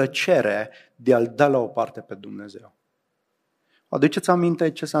și o plăcere de a-L da la o parte pe Dumnezeu. Aduceți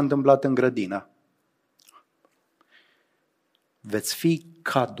aminte ce s-a întâmplat în grădină. Veți fi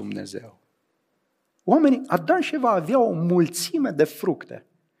ca Dumnezeu. Oamenii, Adam și Eva aveau o mulțime de fructe.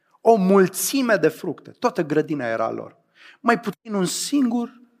 O mulțime de fructe. Toată grădina era a lor. Mai puțin un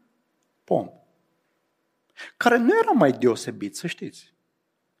singur pom, care nu era mai deosebit, să știți.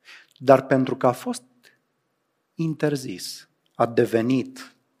 Dar pentru că a fost interzis, a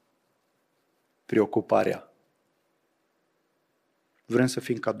devenit preocuparea. Vrem să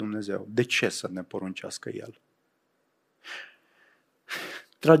fim ca Dumnezeu. De ce să ne poruncească El?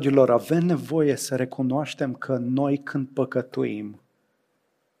 Dragilor, avem nevoie să recunoaștem că noi când păcătuim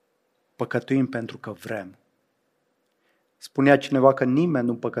pentru că vrem. Spunea cineva că nimeni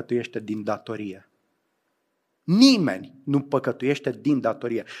nu păcătuiește din datorie. Nimeni nu păcătuiește din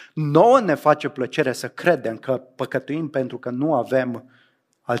datorie. Nouă ne face plăcere să credem că păcătuim pentru că nu avem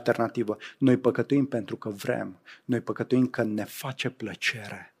alternativă. Noi păcătuim pentru că vrem. Noi păcătuim că ne face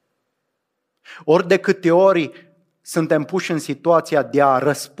plăcere. Ori de câte ori suntem puși în situația de a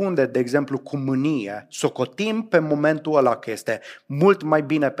răspunde, de exemplu, cu mânie, socotim pe momentul ăla că este mult mai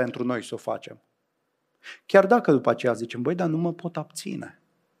bine pentru noi să o facem. Chiar dacă după aceea zicem, băi, dar nu mă pot abține.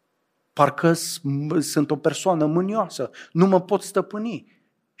 Parcă sunt o persoană mânioasă, nu mă pot stăpâni.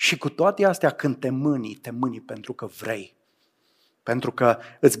 Și cu toate astea, când te mânii pentru că vrei. Pentru că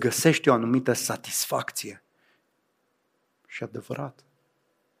îți găsești o anumită satisfacție. Și adevărat.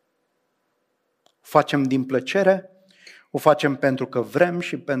 O facem din plăcere, o facem pentru că vrem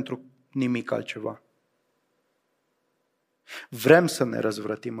și pentru nimic altceva. Vrem să ne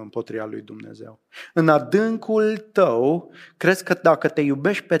răzvrătim împotriva lui Dumnezeu. În adâncul tău, crezi că dacă te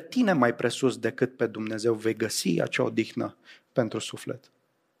iubești pe tine mai presus decât pe Dumnezeu, vei găsi acea odihnă pentru suflet.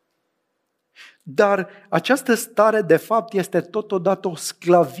 Dar această stare, de fapt, este totodată o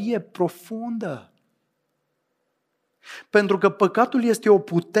sclavie profundă. Pentru că păcatul este o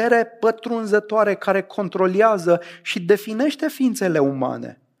putere pătrunzătoare care controlează și definește ființele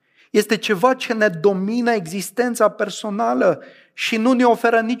umane. Este ceva ce ne domină existența personală și nu ne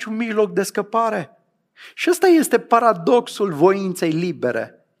oferă niciun mijloc de scăpare. Și ăsta este paradoxul voinței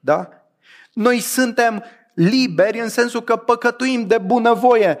libere. Da? Noi suntem liberi în sensul că păcătuim de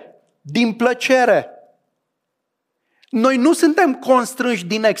bunăvoie, din plăcere. Noi nu suntem constrânși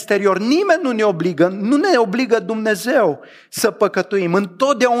din exterior, nimeni nu ne obligă Dumnezeu să păcătuim.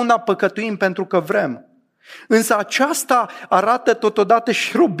 Întotdeauna păcătuim pentru că vrem. Însă aceasta arată totodată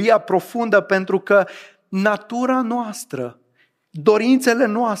și robia profundă, pentru că natura noastră, dorințele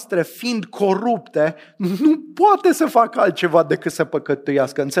noastre fiind corupte, nu poate să facă altceva decât să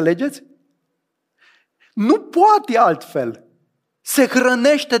păcătuiască. Înțelegeți? Nu poate altfel. Se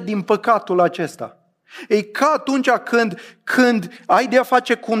hrănește din păcatul acesta. E ca atunci când ai de a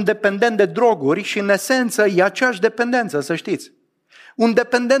face cu un dependent de droguri și în esență e aceeași dependență, să știți. Un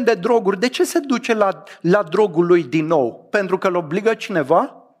dependent de droguri, de ce se duce la drogul lui din nou? Pentru că îl obligă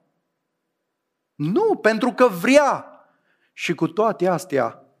cineva? Nu, pentru că vrea. Și cu toate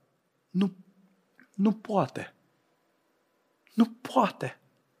astea, nu poate. Nu poate.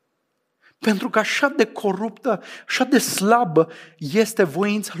 Pentru că așa de coruptă, așa de slabă este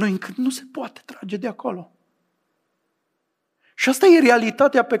voința lui, încât nu se poate trage de acolo. Și asta e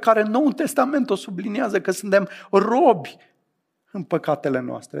realitatea pe care Noul Testament o subliniază, că suntem robi în păcatele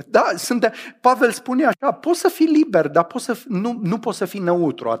noastre. Da, Pavel spune așa, poți să fii liber, dar nu poți să fii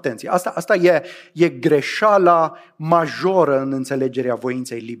neutru, atenție. Asta e greșeala majoră în înțelegerea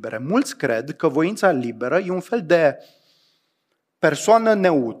voinței libere. Mulți cred că voința liberă e un fel de persoană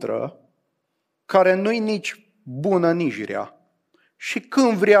neutră, care nu-i nici bună, nici rea. Și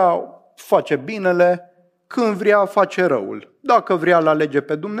când vrea face binele, când vrea face răul. Dacă vrea îl alege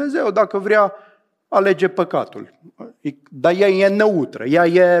pe Dumnezeu, dacă vrea alege păcatul. Dar ea e neutră, ea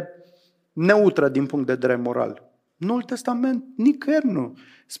e neutră din punct de vedere moral. Noul Testament nicăieri nu.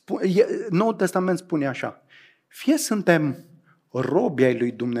 Noul Testament spune așa, fie suntem robi ai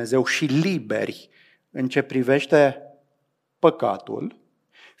lui Dumnezeu și liberi în ce privește păcatul,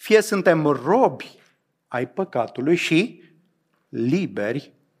 fie suntem robi ai păcatului și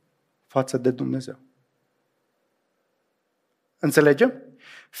liberi față de Dumnezeu. Înțelegem?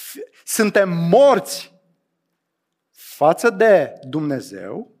 Suntem morți față de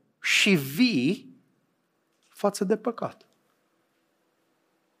Dumnezeu și vii față de păcat.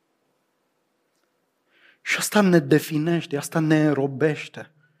 Și asta ne definește, asta ne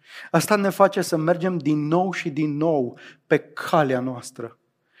înrobește. Asta ne face să mergem din nou și din nou pe calea noastră.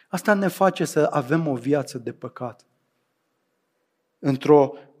 Asta ne face să avem o viață de păcat.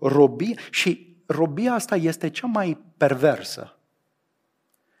 Într-o robie. Și robia asta este cea mai perversă.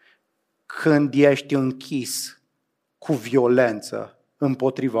 Când ești închis cu violență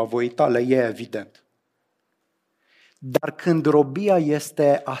împotriva voii tale, e evident. Dar când robia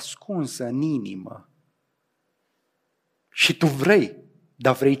este ascunsă în inimă și tu vrei,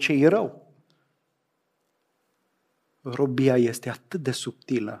 dar vrei ce e rău, robia este atât de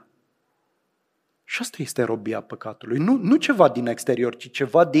subtilă. Și asta este robia păcatului. Nu ceva din exterior, ci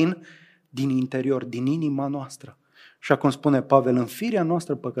ceva din interior, din inima noastră. Și cum spune Pavel, în firea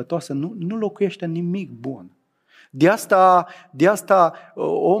noastră păcătoasă nu locuiește nimic bun. De asta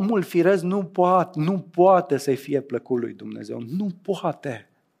omul firesc nu poate să-i fie plăcut lui Dumnezeu. Nu poate.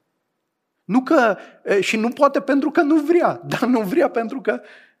 Și nu poate pentru că nu vrea, dar nu vrea pentru că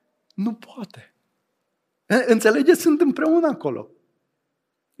nu poate. Înțelegeți? Sunt împreună acolo.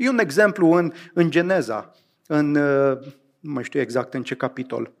 E un exemplu în Geneza, nu mai știu exact în ce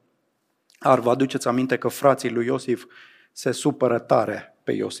capitol. Vă aduceți aminte că frații lui Iosif se supără tare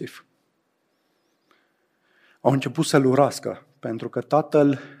pe Iosif. Au început să-l urască, pentru că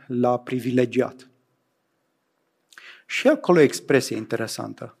tatăl l-a privilegiat. Și acolo o expresie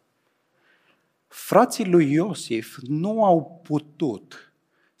interesantă. Frații lui Iosif nu au putut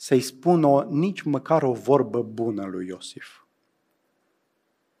să-i spună nici măcar o vorbă bună lui Iosif.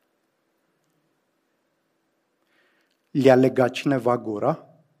 Le-a legat cineva gura?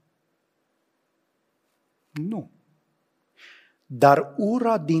 Nu. Dar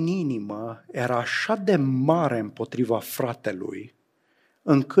ura din inimă era așa de mare împotriva fratelui,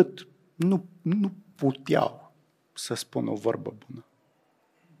 încât nu puteau să spună o vorbă bună.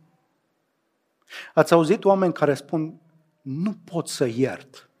 Ați auzit oameni care spun, nu pot să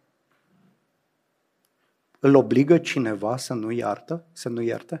iert. Îl obligă cineva să nu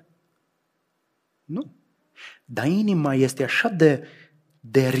ierte? Nu. Dar inima este așa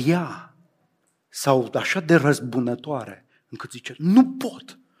de rea sau așa de răzbunătoare, încât zice, nu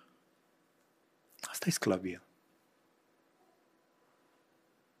pot. Asta e sclavia.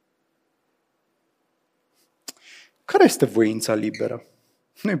 Care este voința liberă?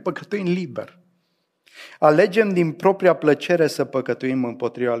 Noi păcătuim liber. Alegem din propria plăcere să păcătuim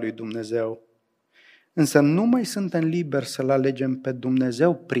împotriva lui Dumnezeu. Însă nu mai suntem liberi să-L alegem pe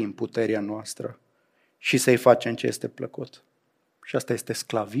Dumnezeu prin puterea noastră și să-i facem ce este plăcut. Și asta este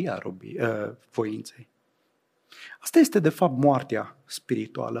sclavia voinței. Asta este de fapt moartea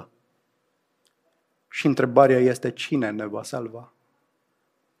spirituală. Și întrebarea este cine ne va salva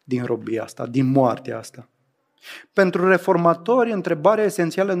din robia asta, din moartea asta. Pentru reformatori, întrebarea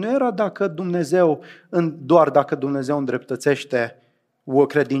esențială nu era doar dacă Dumnezeu îndreptățește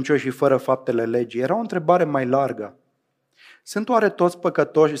credincioșii fără faptele legii. Era o întrebare mai largă. Sunt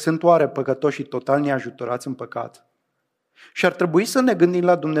oare păcătoșii total neajutorați în păcat? Și ar trebui să ne gândim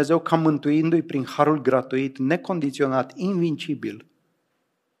la Dumnezeu ca mântuindu-i prin harul gratuit, necondiționat, invincibil.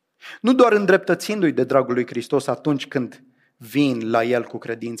 Nu doar îndreptățindu-i de dragul lui Hristos atunci când vin la El cu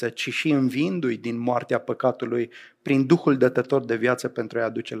credință, ci și învindu-i din moartea păcatului prin Duhul dătător de viață pentru a-i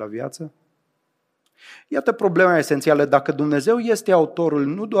aduce la viață? Iată problema esențială, dacă Dumnezeu este autorul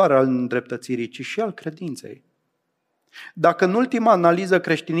nu doar al îndreptățirii, ci și al credinței. Dacă în ultima analiză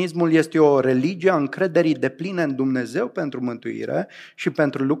creștinismul este o religie a încrederii depline în Dumnezeu pentru mântuire și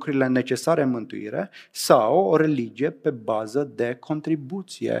pentru lucrurile necesare în mântuire, sau o religie pe bază de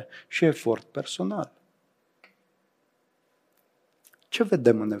contribuție și efort personal. Ce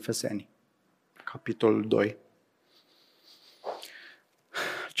vedem în Efeseni, capitolul 2?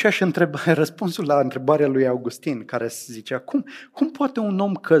 Răspunsul la întrebarea lui Augustin, care zicea, cum poate un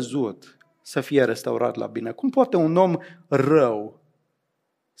om căzut să fie restaurat la bine? Cum poate un om rău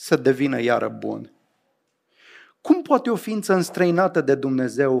să devină iară bun? Cum poate o ființă înstrăinată de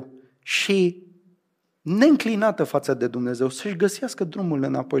Dumnezeu și neînclinată față de Dumnezeu să-și găsească drumul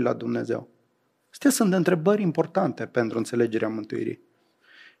înapoi la Dumnezeu? Astea sunt întrebări importante pentru înțelegerea mântuirii.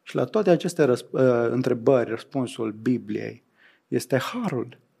 Și la toate aceste întrebări, răspunsul Bibliei este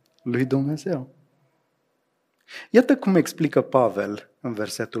harul lui Dumnezeu. Iată cum explică Pavel în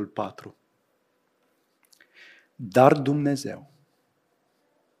versetul 4. Dar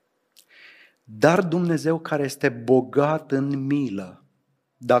Dumnezeu care este bogat în milă,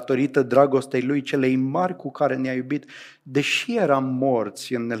 datorită dragostei Lui celei mari cu care ne-a iubit, deși eram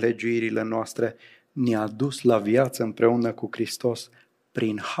morți în nelegiuirile noastre, ne-a dus la viață împreună cu Hristos.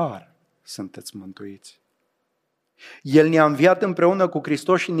 Prin har sunteți mântuiți. El ne-a înviat împreună cu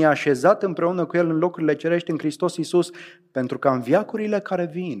Hristos și ne-a așezat împreună cu El în locurile cerești în Hristos Iisus, pentru ca în veacurile care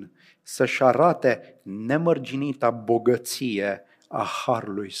vin să-și arate nemărginita bogăție a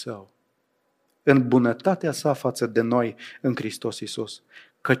harului Său, în bunătatea Sa față de noi în Hristos Iisus,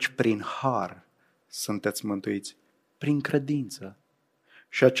 căci prin har sunteți mântuiți, prin credință.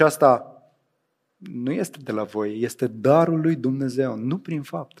 Și aceasta nu este de la voi, este darul lui Dumnezeu, nu prin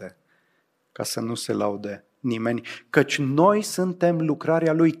fapte, ca să nu se laude nimeni, căci noi suntem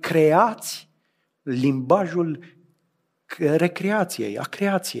lucrarea Lui, creați, limbajul recreației, a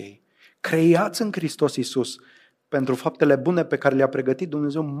creației, creați în Hristos Iisus pentru faptele bune pe care le-a pregătit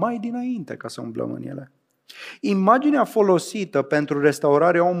Dumnezeu mai dinainte ca să umblăm în ele. Imaginea folosită pentru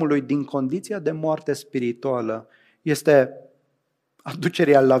restaurarea omului din condiția de moarte spirituală este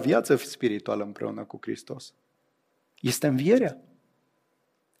aducerea la viață spirituală împreună cu Hristos. Este învierea.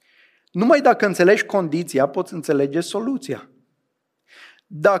 Numai dacă înțelegi condiția, poți înțelege soluția.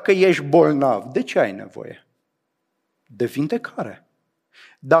 Dacă ești bolnav, de ce ai nevoie? De vindecare.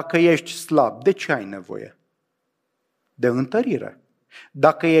 Dacă ești slab, de ce ai nevoie? De întărire.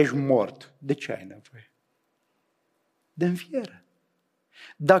 Dacă ești mort, de ce ai nevoie? De înviere.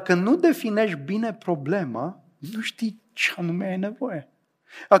 Dacă nu definești bine problema, nu știi ce anume ai nevoie.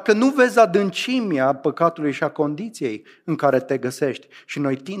 Dacă nu vezi adâncimea păcatului și a condiției în care te găsești, și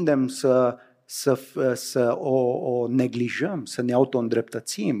noi tindem să o neglijăm, să ne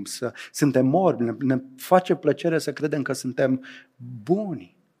auto-îndreptățim, să suntem morbi, ne face plăcere să credem că suntem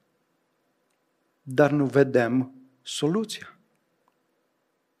buni, dar nu vedem soluția.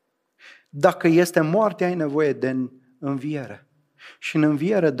 Dacă este moarte, ai nevoie de înviere. Și în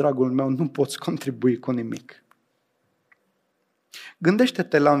înviere, dragul meu, nu poți contribui cu nimic.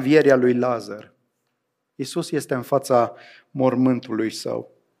 Gândește-te la învierea lui Lazar. Iisus este în fața mormântului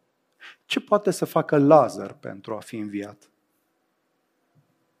său. Ce poate să facă Lazar pentru a fi înviat?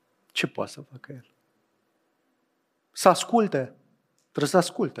 Ce poate să facă el? Să asculte. Trebuie să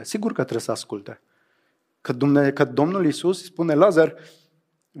asculte. Sigur că trebuie să asculte. Că Domnul Iisus spune, Lazar,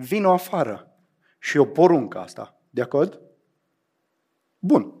 vino afară. Și o poruncă asta. De acord?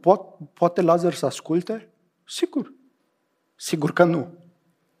 Bun. Poate Lazar să asculte? Sigur. Sigur că nu.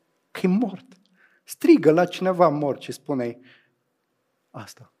 Că e mort. Strigă la cineva mort și spune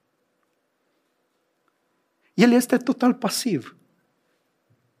asta. El este total pasiv.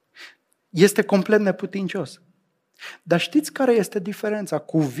 Este complet neputincios. Dar știți care este diferența?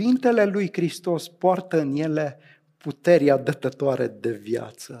 Cuvintele lui Hristos poartă în ele puterea dătătoare de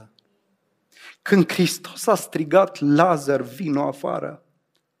viață. Când Hristos a strigat, Lazar, vino afară,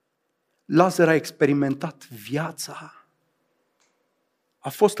 Lazar a experimentat viața. A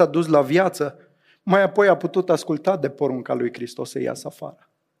fost adus la viață, mai apoi a putut asculta de porunca lui Hristos să iasă afară.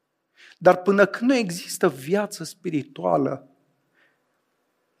 Dar până când nu există viață spirituală,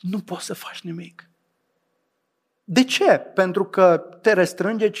 nu poți să faci nimic. De ce? Pentru că te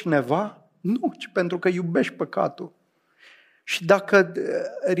restrânge cineva? Nu, ci pentru că iubești păcatul. Și dacă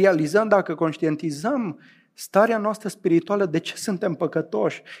realizăm, dacă conștientizăm starea noastră spirituală, de ce suntem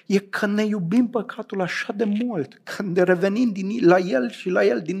păcătoși, e că ne iubim păcatul așa de mult, că ne revenim la el și la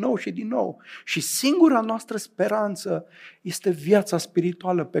el din nou și din nou. Și singura noastră speranță este viața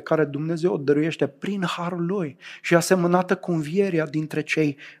spirituală pe care Dumnezeu o dăruiește prin harul Lui și asemănată cu învierea dintre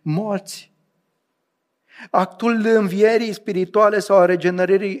cei morți. Actul învierii spirituale sau a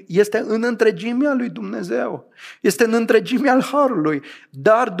regenerării este în întregimea lui Dumnezeu. Este în întregimea al harului.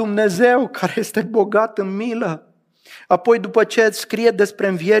 Dar Dumnezeu, care este bogat în milă. Apoi, după ce scrie despre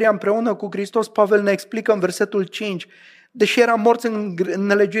învierea împreună cu Hristos, Pavel ne explică în versetul 5, deși eram morți în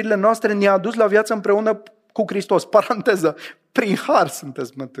nelegiuirile noastre, ne-a adus la viață împreună cu Hristos. Paranteză, prin har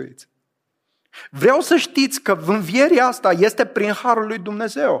sunteți mântuiți. Vreau să știți că învierea asta este prin harul lui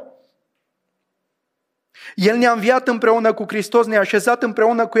Dumnezeu. El ne-a înviat împreună cu Hristos, ne-a așezat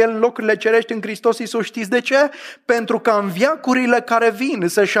împreună cu El în locurile cerești în Hristos Iisus. Știți de ce? Pentru ca în veacurile care vin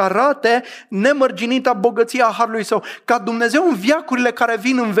să-și arate nemărginita bogăția a harului Său. Ca Dumnezeu în veacurile care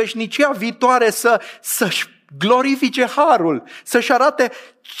vin, în veșnicia viitoare, să-și glorifice harul, să-și arate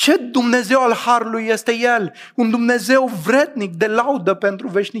ce Dumnezeu al harului este El. Un Dumnezeu vrednic de laudă pentru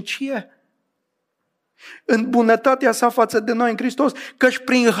veșnicie. În bunătatea Sa față de noi în Hristos, căci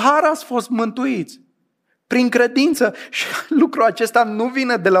prin har ați fost mântuiți. Prin credință. Și lucrul acesta nu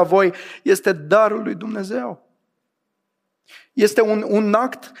vine de la voi, este darul lui Dumnezeu. Este un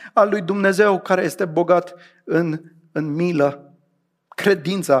act al lui Dumnezeu care este bogat în milă.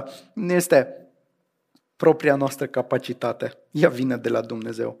 Credința nu este propria noastră capacitate. Ea vine de la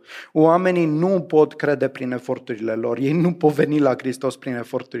Dumnezeu. Oamenii nu pot crede prin eforturile lor. Ei nu pot veni la Hristos prin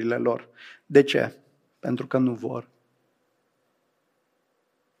eforturile lor. De ce? Pentru că nu vor.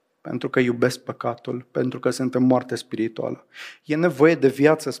 Pentru că iubesc păcatul, pentru că sunt în moarte spirituală. E nevoie de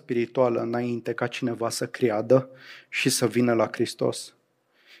viață spirituală înainte ca cineva să creadă și să vină la Hristos.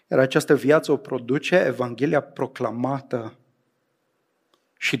 Iar această viață o produce Evanghelia proclamată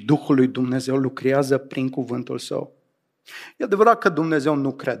și Duhul lui Dumnezeu lucrează prin cuvântul Său. E adevărat că Dumnezeu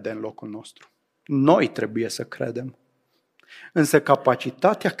nu crede în locul nostru. Noi trebuie să credem. Însă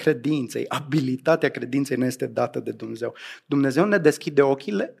capacitatea credinței, abilitatea credinței ne este dată de Dumnezeu. Dumnezeu ne deschide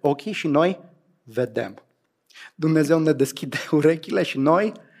ochii și noi vedem. Dumnezeu ne deschide urechile și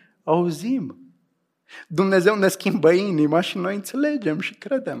noi auzim. Dumnezeu ne schimbă inima și noi înțelegem și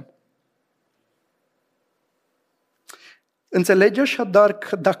credem. Înțelegi așadar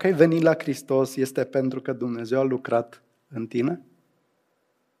că dacă ai venit la Hristos este pentru că Dumnezeu a lucrat în tine?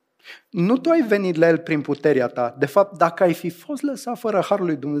 Nu tu ai venit la El prin puterea ta. De fapt, dacă ai fi fost lăsat fără harul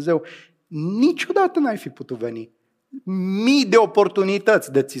lui Dumnezeu, niciodată n-ai fi putut veni. Mii de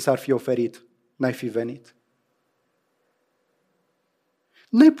oportunități de ți s-ar fi oferit. N-ai fi venit.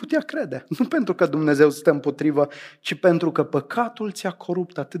 N-ai putea crede. Nu pentru că Dumnezeu stă împotrivă, ci pentru că păcatul ți-a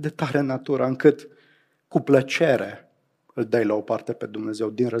corupt atât de tare natura, încât cu plăcere îl dai la o parte pe Dumnezeu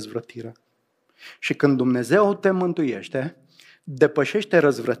din răzvrătire. Și când Dumnezeu te mântuiește, depășește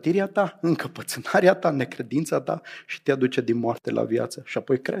răzvrătirea ta, încăpățânarea ta, necredința ta și te aduce din moarte la viață. Și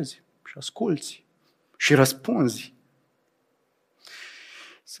apoi crezi și asculți și răspunzi.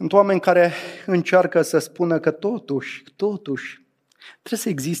 Sunt oameni care încearcă să spună că totuși, trebuie să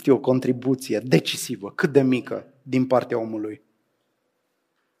existe o contribuție decisivă, cât de mică, din partea omului.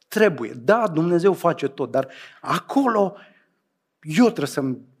 Trebuie. Da, Dumnezeu face tot, dar acolo eu trebuie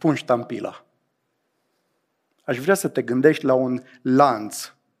să-mi pun ștampila. Aș vrea să te gândești la un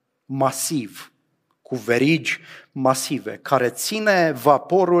lanț masiv, cu verigi masive, care ține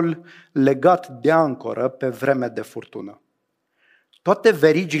vaporul legat de ancoră pe vreme de furtună. Toate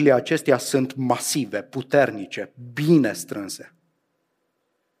verigile acestea sunt masive, puternice, bine strânse.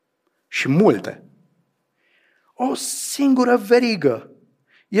 Și multe. O singură verigă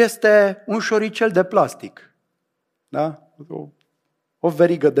este un șoricel de plastic. Da? O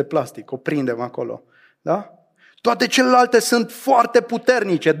verigă de plastic, o prindem acolo. Da? Toate celelalte sunt foarte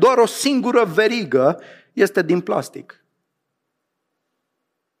puternice, doar o singură verigă este din plastic.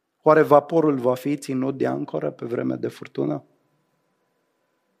 Oare vaporul va fi ținut de ancoră pe vreme de furtună?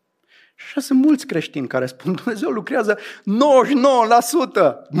 Și așa sunt mulți creștini care spun, Dumnezeu lucrează 99%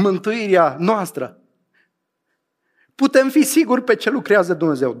 mântuirea noastră. Putem fi siguri pe ce lucrează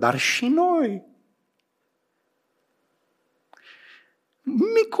Dumnezeu, dar și noi.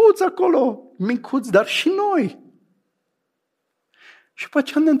 Micuți acolo, micuți, dar și noi. Și pe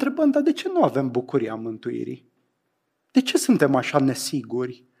aceea ne întrebăm, dar de ce nu avem bucuria mântuirii? De ce suntem așa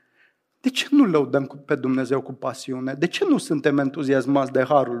nesiguri? De ce nu lăudăm pe Dumnezeu cu pasiune? De ce nu suntem entuziasmați de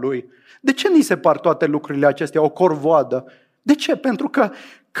harul Lui? De ce ni se par toate lucrurile acestea o corvoadă? De ce? Pentru că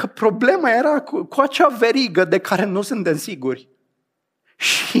problema era cu acea verigă de care nu suntem siguri.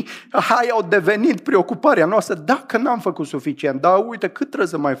 Și aia au devenit preocuparea noastră. Dacă n-am făcut suficient, dar uite cât trebuie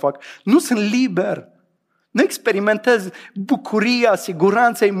să mai fac. Nu sunt liber. Nu experimentez bucuria,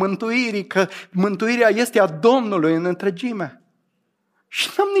 siguranței mântuirii, că mântuirea este a Domnului în întregime. Și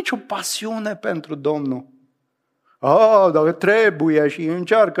n-am nicio pasiune pentru Domnul. Dar trebuie și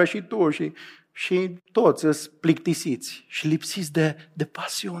încearcă și tu și toți îți plictisiți și lipsiți de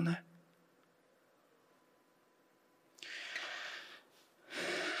pasiune.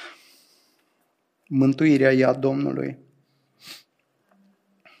 Mântuirea e a Domnului.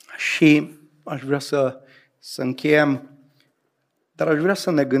 Și aș vrea să încheiem, dar aș vrea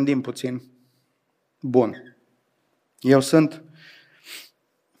să ne gândim puțin. Bun,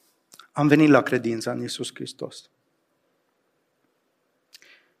 am venit la credința în Iisus Hristos.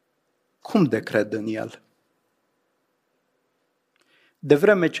 Cum de cred în El? De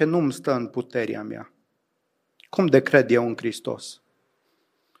vreme ce nu-mi stă în puterea mea, cum de cred eu în Hristos?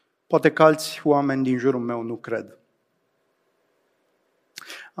 Poate că alți oameni din jurul meu nu cred.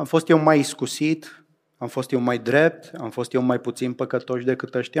 Am fost eu mai iscusit? Am fost eu mai drept? Am fost eu mai puțin păcătoși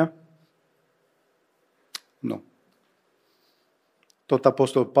decât ăștia? Nu. Tot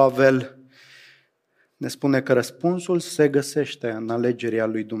Apostol Pavel ne spune că răspunsul se găsește în alegerea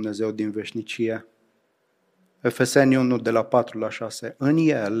lui Dumnezeu din veșnicie. Efeseni 1, de la 4 la 6. În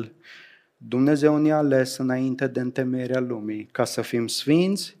El Dumnezeu ne-a ales înainte de întemeierea lumii ca să fim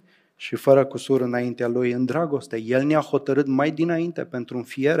sfinți și fără cusur înaintea Lui în dragoste. El ne-a hotărât mai dinainte pentru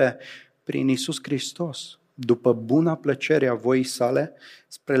înfiere prin Iisus Hristos, după buna plăcere a voii sale,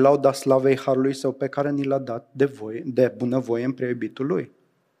 spre lauda slavei harului Său pe care ni l-a dat de bunăvoie în prea iubitul Lui.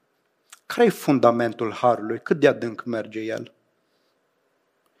 Care e fundamentul harului? Cât de adânc merge el?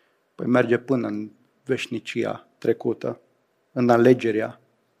 Păi merge până în veșnicia trecută, în alegerea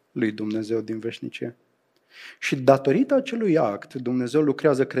lui Dumnezeu din veșnicie. Și datorită acelui act, Dumnezeu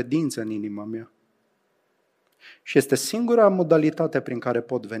lucrează credință în inima mea. Și este singura modalitate prin care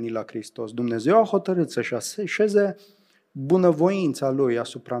pot veni la Hristos. Dumnezeu a hotărât să-și așeze bunăvoința Lui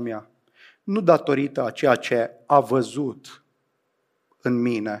asupra mea. Nu datorită a ceea ce a văzut în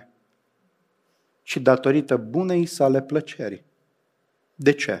mine, ci datorită bunei sale plăceri.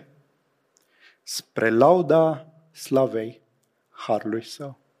 De ce? Spre lauda slavei harului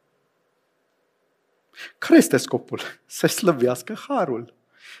Său. Care este scopul? Să slăvească harul.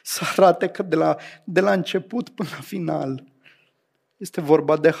 Să arate că de la început până la final este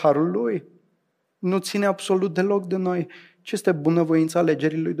vorba de harul Lui. Nu ține absolut deloc de noi, ci este bunăvoința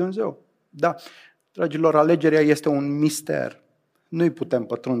alegerii lui Dumnezeu. Da, dragilor, alegerea este un mister. Nu-i putem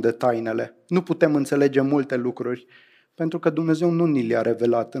pătrunde tainele. Nu putem înțelege multe lucruri, pentru că Dumnezeu nu ni le-a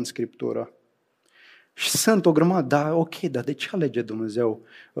revelat în Scriptură. Și sunt o grămadă, dar de ce alege Dumnezeu?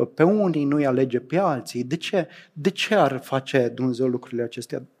 Pe unii nu-i alege pe alții. De ce ar face Dumnezeu lucrurile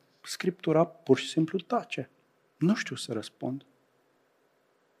acestea? Scriptura pur și simplu tace. Nu știu să răspund.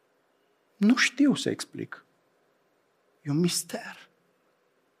 Nu știu să explic. E un mister.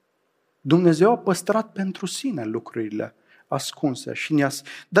 Dumnezeu a păstrat pentru sine lucrurile ascunse și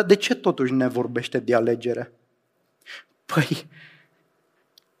Dar de ce totuși ne vorbește de alegere? Păi,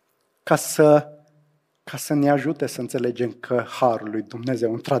 ca să ne ajute să înțelegem că harul lui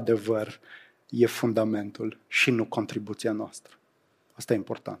Dumnezeu într-adevăr e fundamentul și nu contribuția noastră. Asta e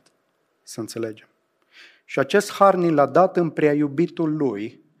important, să înțelegem. Și acest har ni l-a dat în prea iubitul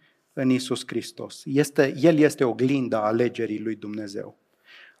Lui, în Iisus Hristos. El este oglinda alegerii lui Dumnezeu.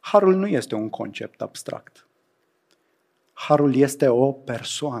 Harul nu este un concept abstract. Harul este o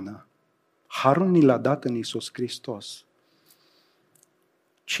persoană. Harul ni l-a dat în Iisus Hristos.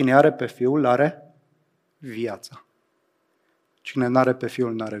 Cine are pe Fiul are viața. Cine n-are pe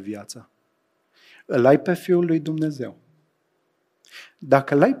Fiul n-are viața. Îl ai pe Fiul lui Dumnezeu.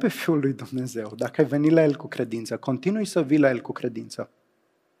 Dacă îl ai pe Fiul lui Dumnezeu, dacă ai venit la El cu credință, continui să vii la El cu credință,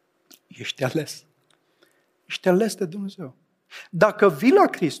 ești ales. Ești ales de Dumnezeu. Dacă vii la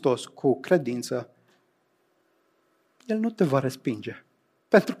Hristos cu credință, El nu te va respinge.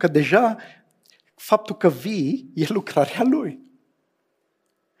 Pentru că deja faptul că vii e lucrarea Lui.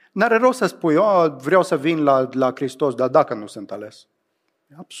 N-are rost să spui, vreau să vin la Hristos, dar dacă nu sunt ales.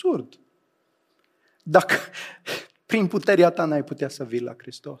 E absurd. Dacă prin puterea ta n-ai putea să vii la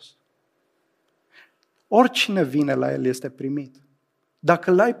Hristos. Oricine vine la El este primit.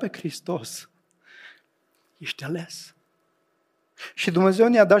 Dacă l-ai pe Hristos, ești ales. Și Dumnezeu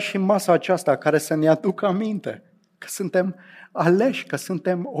ne-a dat și masa aceasta care să ne aducă aminte că suntem aleși, că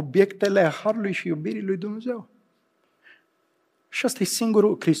suntem obiectele harului și iubirii lui Dumnezeu. Și asta e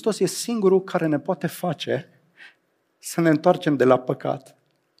singurul, Hristos e singurul care ne poate face să ne întoarcem de la păcat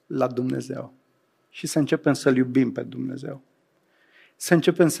la Dumnezeu și să începem să-L iubim pe Dumnezeu. Să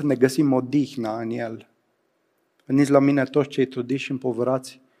începem să ne găsim odihna în El. Veniți la mine toți cei trudiți și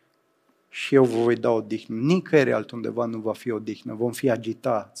împovărați și eu vă voi da odihnă. Nicăieri altundeva nu va fi odihnă. Vom fi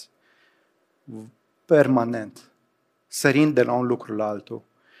agitați permanent, sărind de la un lucru la altul.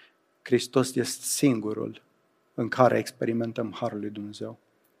 Hristos este singurul în care experimentăm harul lui Dumnezeu.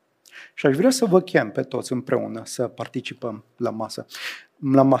 Și aș vrea să vă chem pe toți împreună să participăm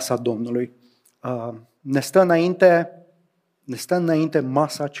la masa Domnului. Ne stă înainte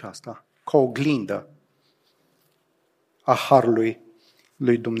masa aceasta ca oglindă a harului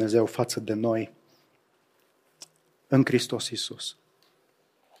lui Dumnezeu față de noi în Hristos Iisus.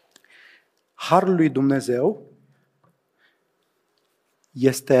 Harul lui Dumnezeu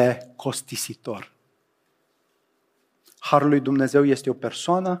este costisitor. Harul lui Dumnezeu este o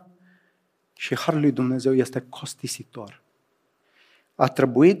persoană și harul lui Dumnezeu este costisitor. A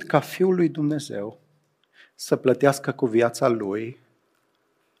trebuit ca Fiul lui Dumnezeu să plătească cu viața Lui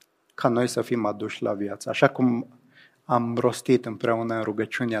ca noi să fim aduși la viață. Așa cum am rostit împreună în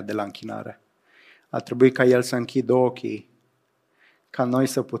rugăciunea de la închinare. A trebuit ca El să închidă ochii ca noi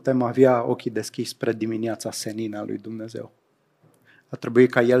să putem avea ochii deschiși spre dimineața senină a lui Dumnezeu. A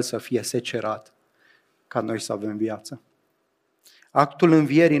trebuit ca El să fie secerat ca noi să avem viață. Actul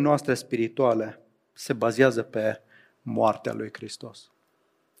învierii noastre spirituale se bazează pe moartea lui Hristos.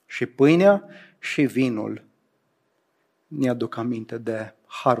 Și pâinea și vinul ne aduc aminte de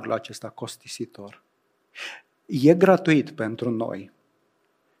harul acesta costisitor. E gratuit pentru noi,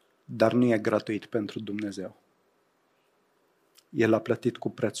 dar nu e gratuit pentru Dumnezeu. El a plătit cu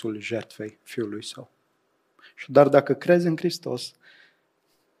prețul jertfei Fiului Său. Dar dacă crezi în Hristos,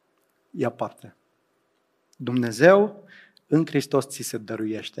 ia parte. Dumnezeu în Hristos ți se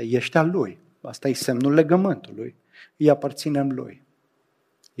dăruiește. Ești al Lui. Asta e semnul legământului. Îi aparținem Lui.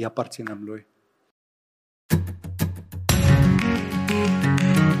 Îi aparținem Lui.